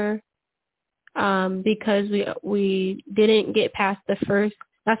timekeeper, because we didn't get past the first.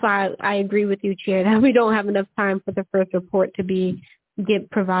 That's why I agree with you, Chair, that we don't have enough time for the first report to get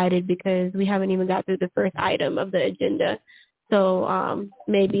provided, because we haven't even got through the first item of the agenda. So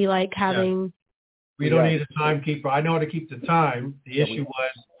maybe like having. Yeah. We don't need a timekeeper. I know how to keep the time. The issue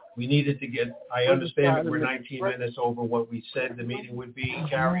was we needed to get. I understand that we're 19 minutes over what we said the meeting would be,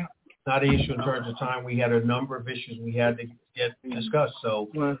 Carrie. Not an issue in terms of time. We had a number of issues we had to get discussed.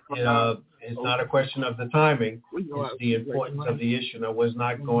 So it's not a question of the timing. It's the importance of the issue. And I was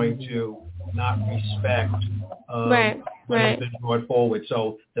not going to not respect what has been brought forward.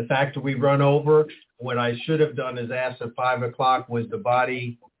 So the fact that we run over, what I should have done is asked at 5 o'clock, was the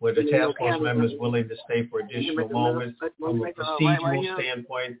body, were the task force members willing to stay for additional moments from a procedural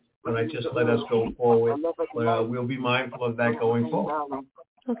standpoint, but I just let us go forward. We'll be mindful of that going forward.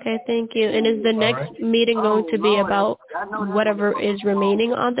 Okay, thank you. And is the next meeting going to be about whatever is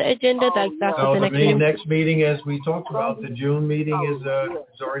remaining on the agenda? That's the next meeting, as we talked about, the June meeting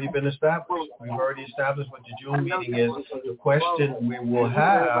has already been established. We've already established what the June meeting is. The question we will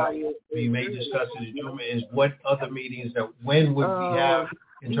have, we may discuss in the June meeting, is what other meetings when would we have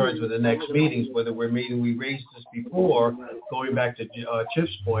in terms of the next meetings, whether we're meeting, we raised this before, going back to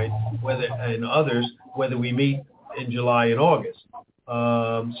Chip's point, and others, whether we meet in July and August.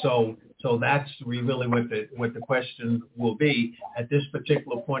 So that's really what the question will be. At this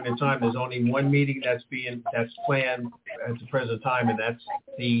particular point in time, there's only one meeting that's planned at the present time, and that's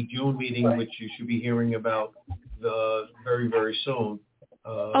the June meeting, which you should be hearing about very, very soon.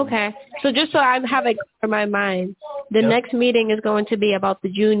 Okay. So just so I have it in my mind, the next meeting is going to be about the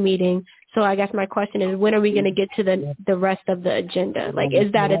June meeting. So I guess my question is, when are we going to get to the rest of the agenda? Like,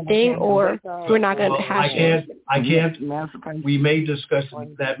 is that a thing, or we're not going to have I can't. We may discuss,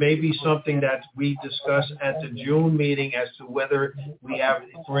 that may be something that we discuss at the June meeting as to whether we have,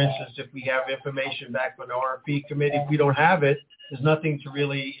 for instance, if we have information back from the RFP committee. If we don't have it, there's nothing to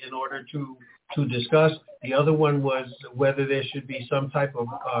really, in order to discuss. The other one was whether there should be some type of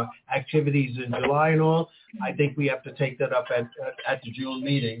activities in July and all. I think we have to take that up at the June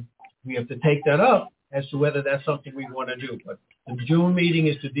meeting. We have to take that up as to whether that's something we want to do. But the June meeting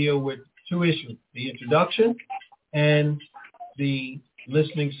is to deal with 2 issues: the introduction and the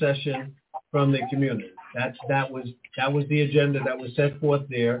listening session from the community. That was the agenda that was set forth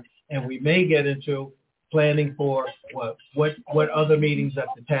there, and we may get into planning for what other meetings that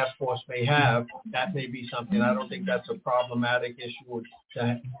the task force may have. That may be something. I don't think that's a problematic issue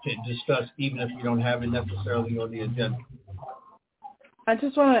to discuss, even if we don't have it necessarily on the agenda. I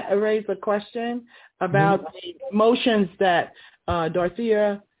just want to raise a question about the motions that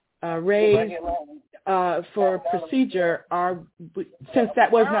Dorothea raised for procedure. Since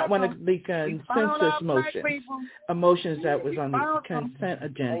that was not one of the consensus motions that was on the consent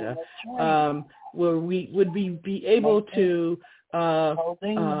agenda, would we be able to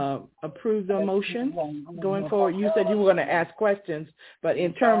approve the motion going forward? You said you were going to ask questions, but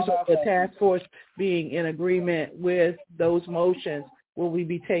in terms of the task force being in agreement with those motions, will we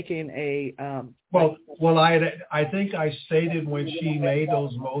be taking a Well, I think I stated when she made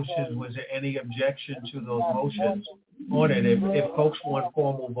those motions, was there any objection to those motions on it? If folks want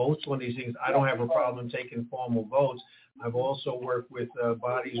formal votes on these things, I don't have a problem taking formal votes. I've also worked with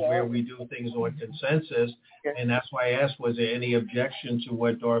bodies where we do things on consensus, and that's why I asked, was there any objection to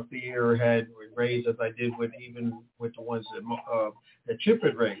what Dorothea had raised, as I did even with the ones that Chip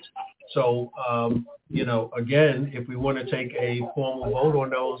had raised. So, again, if we want to take a formal vote on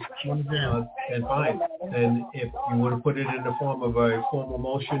those, then fine. And if you want to put it in the form of a formal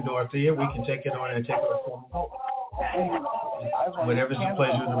motion, Dorothea, we can take it on and take it a formal vote. Whatever's the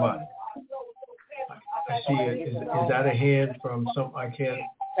pleasure of the body. I see it. Is that a hand from some? I can't.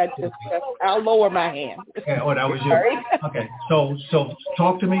 I'll lower my hand. Okay, that was you. Okay, so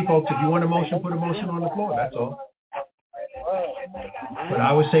talk to me, folks. If you want a motion, put a motion on the floor. That's all. But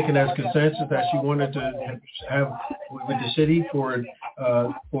I was taking as consensus that she wanted to have with the city for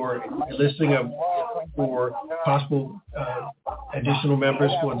listing for possible additional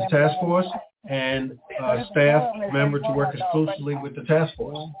members for the task force and staff member to work exclusively with the task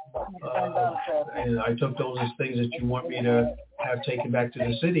force. And I took those as things that you want me to have taken back to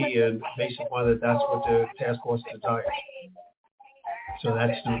the city, and based upon that's what the task force desires. So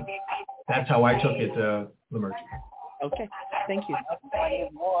that's how I took it, Lamerge. Okay, thank you.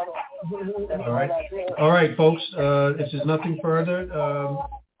 All right, folks. If there's nothing further,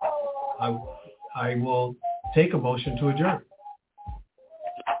 I will take a motion to adjourn.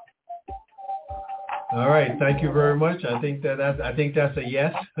 All right, thank you very much. I think that's a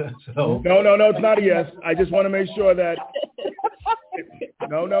yes. So No, it's not a yes. I just want to make sure that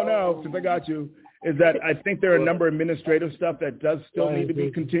no, since I got you, is that I think there are a number of administrative stuff that does still need to be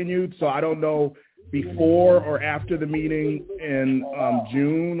continued. So I don't know before or after the meeting in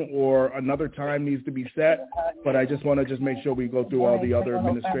June or another time needs to be set. But I just want to just make sure we go through all the other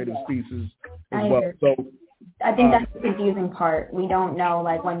administrative pieces as well. So I think that's the confusing part. We don't know,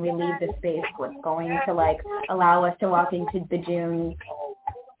 like, when we leave the space, what's going to, like, allow us to walk into the June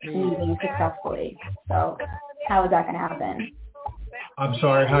meeting successfully. So how is that going to happen? I'm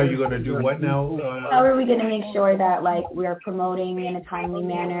sorry, how are you going to do what now? How are we going to make sure that, like, we're promoting in a timely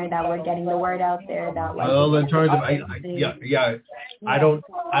manner, that we're getting the word out there, that, like... Well, in terms of, I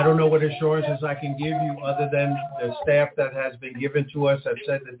don't know what assurances I can give you other than the staff that has been given to us have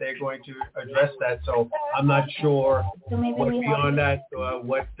said that they're going to address that. So I'm not sure what beyond that,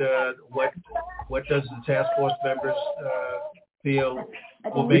 what does the task force members feel? I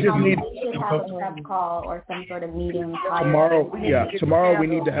think we should have a prep call or some sort of meeting. Tomorrow we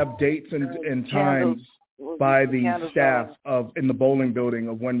need to have dates and times by the staff in the bowling building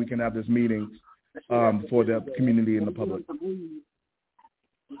of when we can have this meeting for the community and the public.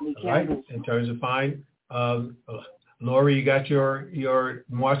 All right, in terms of fine. Lori, you got your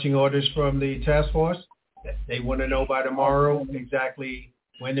marching orders from the task force? They want to know by tomorrow exactly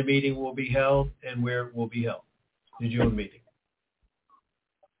when the meeting will be held and where it will be held, the June meeting.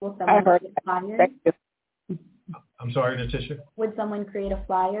 I heard. I'm sorry, Natisha? Would someone create a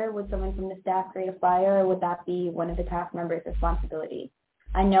flyer? Would someone from the staff create a flyer, or would that be one of the task members' responsibility?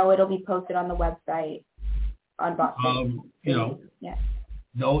 I know it'll be posted on the website on Boston.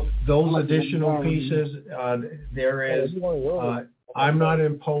 Those additional pieces, there is, I'm not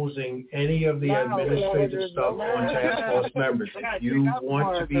imposing any of the administrative stuff on task force members. If you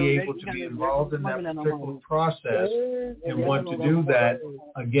want to be able to be involved in that particular process and want to do that,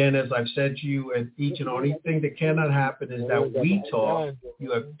 again, as I've said to you, and each and only thing that cannot happen is that we talk.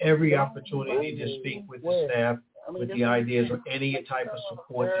 You have every opportunity to speak with the staff with the ideas of any type of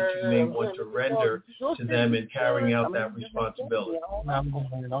support that you may want to render to them in carrying out that responsibility.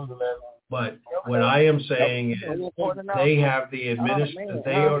 But what I am saying is they have they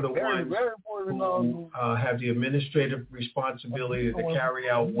are the ones who have the administrative responsibility to carry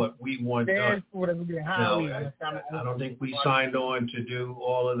out what we want done. Now, I don't think we signed on to do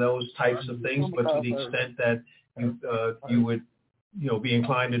all of those types of things, but to the extent that you would be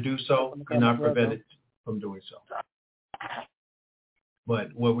inclined to do so, you're not prevented from doing so.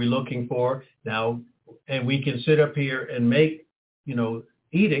 But what we're looking for now, and we can sit up here and make,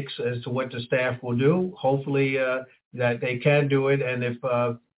 edicts as to what the staff will do. Hopefully that they can do it, and if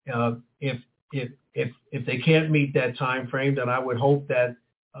they can't meet that time frame, then I would hope that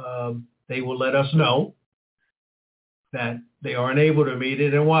they will let us know that they aren't able to meet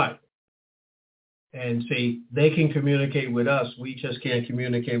it and why. And see, they can communicate with us. We just can't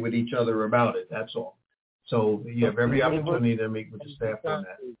communicate with each other about it. That's all. So you have every opportunity to meet with the staff on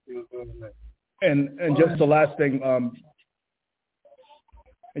that. And just the last thing.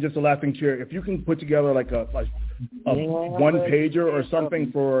 Chair, if you can put together like a one pager or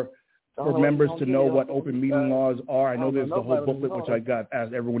something for members to know what open meeting laws are. I know there's the whole booklet, which I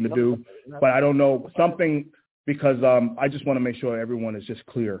asked everyone to do, but I don't know something because I just want to make sure everyone is just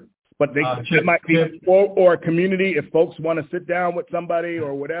clear. But it might be or a community if folks want to sit down with somebody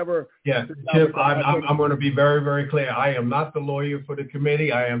or whatever. Yeah, Chip, I'm going to be very, very clear. I am not the lawyer for the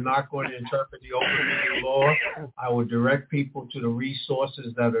committee. I am not going to interpret the open meeting law. I will direct people to the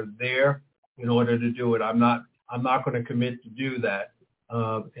resources that are there in order to do it. I'm not going to commit to do that.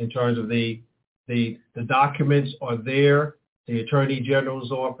 In terms of the documents are there. The Attorney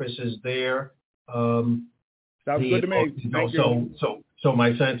General's office is there. Sounds good to me. So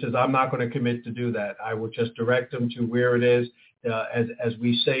my sense is I'm not going to commit to do that. I will just direct them to where it is. As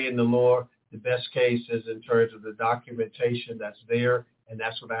we say in the law, the best case is in terms of the documentation that's there, and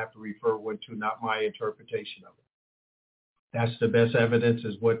that's what I have to refer one to, not my interpretation of it. That's the best evidence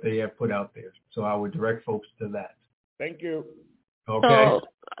is what they have put out there. So I would direct folks to that. Thank you. Okay.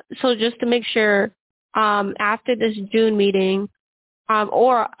 So just to make sure, after this June meeting,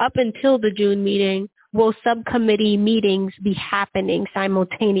 or up until the June meeting, will subcommittee meetings be happening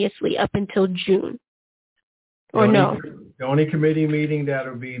simultaneously up until June? Or no? The only committee meeting that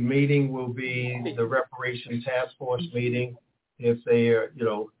will be the Reparations Taskforce meeting. if they,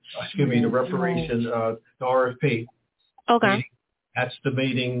 the reparation, the RFP. Okay. Meeting. That's the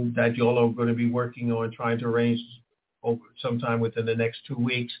meeting that y'all are going to be working on, trying to arrange over sometime within the next 2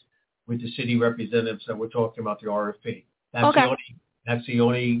 weeks with the city representatives that we're talking about the RFP. That's the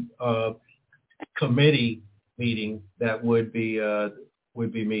only committee meeting that would be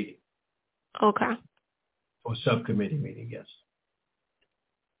meeting. Okay. Or subcommittee meeting, yes.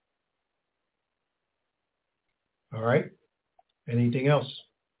 All right. Anything else?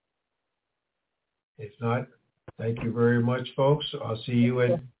 If not, thank you very much, folks. I'll see you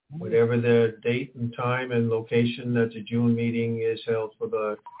at whatever the date and time and location that the June meeting is held for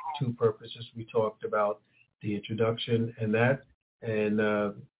the two purposes we talked about, the introduction and that,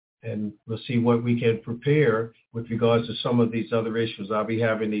 and we'll see what we can prepare with regards to some of these other issues. I'll be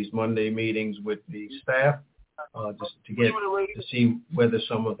having these Monday meetings with the staff just to see whether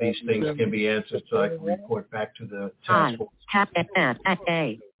some of these things can be answered so I can report back to the task force.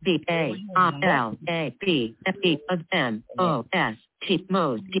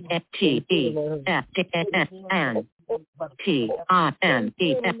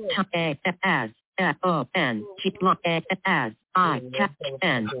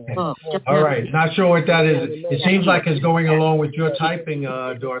 All right, not sure what that is. It seems like it's going along with your typing,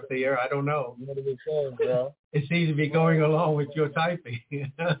 Dorothea. I don't know. It seems to be going along with your typing.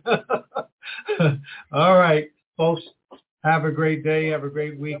 All right, folks, have a great day. Have a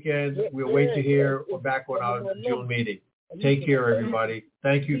great weekend. We'll wait to hear back on our June meeting. Take care, everybody.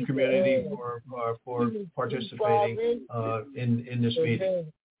 Thank you, community, for participating in this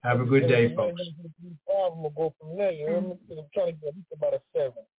meeting. Have a good day, folks. I'm gonna go from there. You know what I'm trying to get about a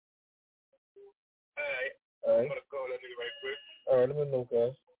 7. All right. I'm gonna call that nigga right quick. All right, let me know,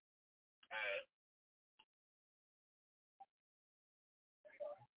 guys.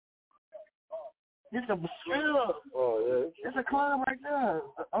 This a club. Oh yeah. It's a club right there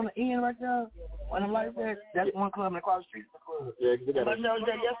on the end right there. When I'm like that, that's one club across the street. Yeah, they got. Remember I showed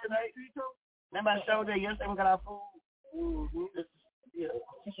that yesterday? Remember I showed that yesterday? We got our food. Mm-hmm.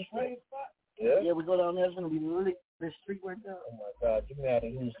 Yeah, we go down there. It's gonna be lit. The street right there. Oh my God, get me out of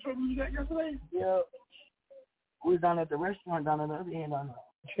here. You got yesterday? Yeah. We was down at the restaurant down at the other end.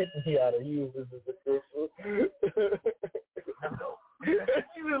 Get me out of here. This is the first one. Let's go.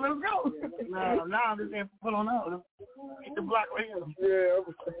 No, this ain't pull on out. Hit the block right here. Yeah.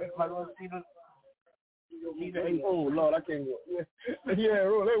 I'm going to see the Oh Lord, I can't go. Yeah,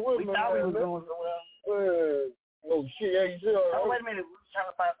 roll that wood. We thought we was going somewhere. Oh shit, yeah, you sure? Oh, wait a minute. We're trying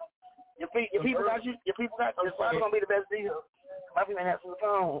to find something. Your people got you. Your people got you. It's probably gonna be the best deal. My people ain't answering the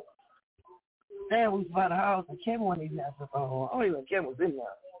phone. Damn, we was by the house and Kevin wasn't even answering the phone. I don't even know Kevin was in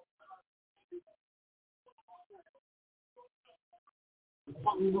there. I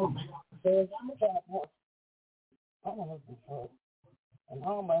want to be and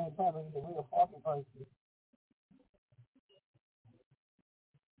home by any time the real parking places.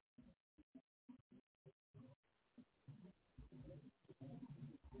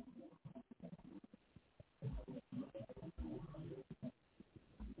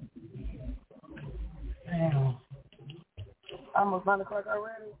 Damn. Almost 9 o'clock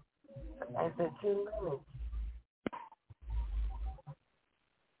already. I said 2 minutes.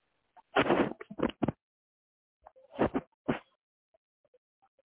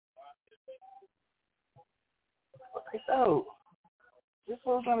 So, this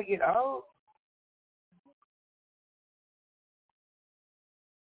fool's trying to get out.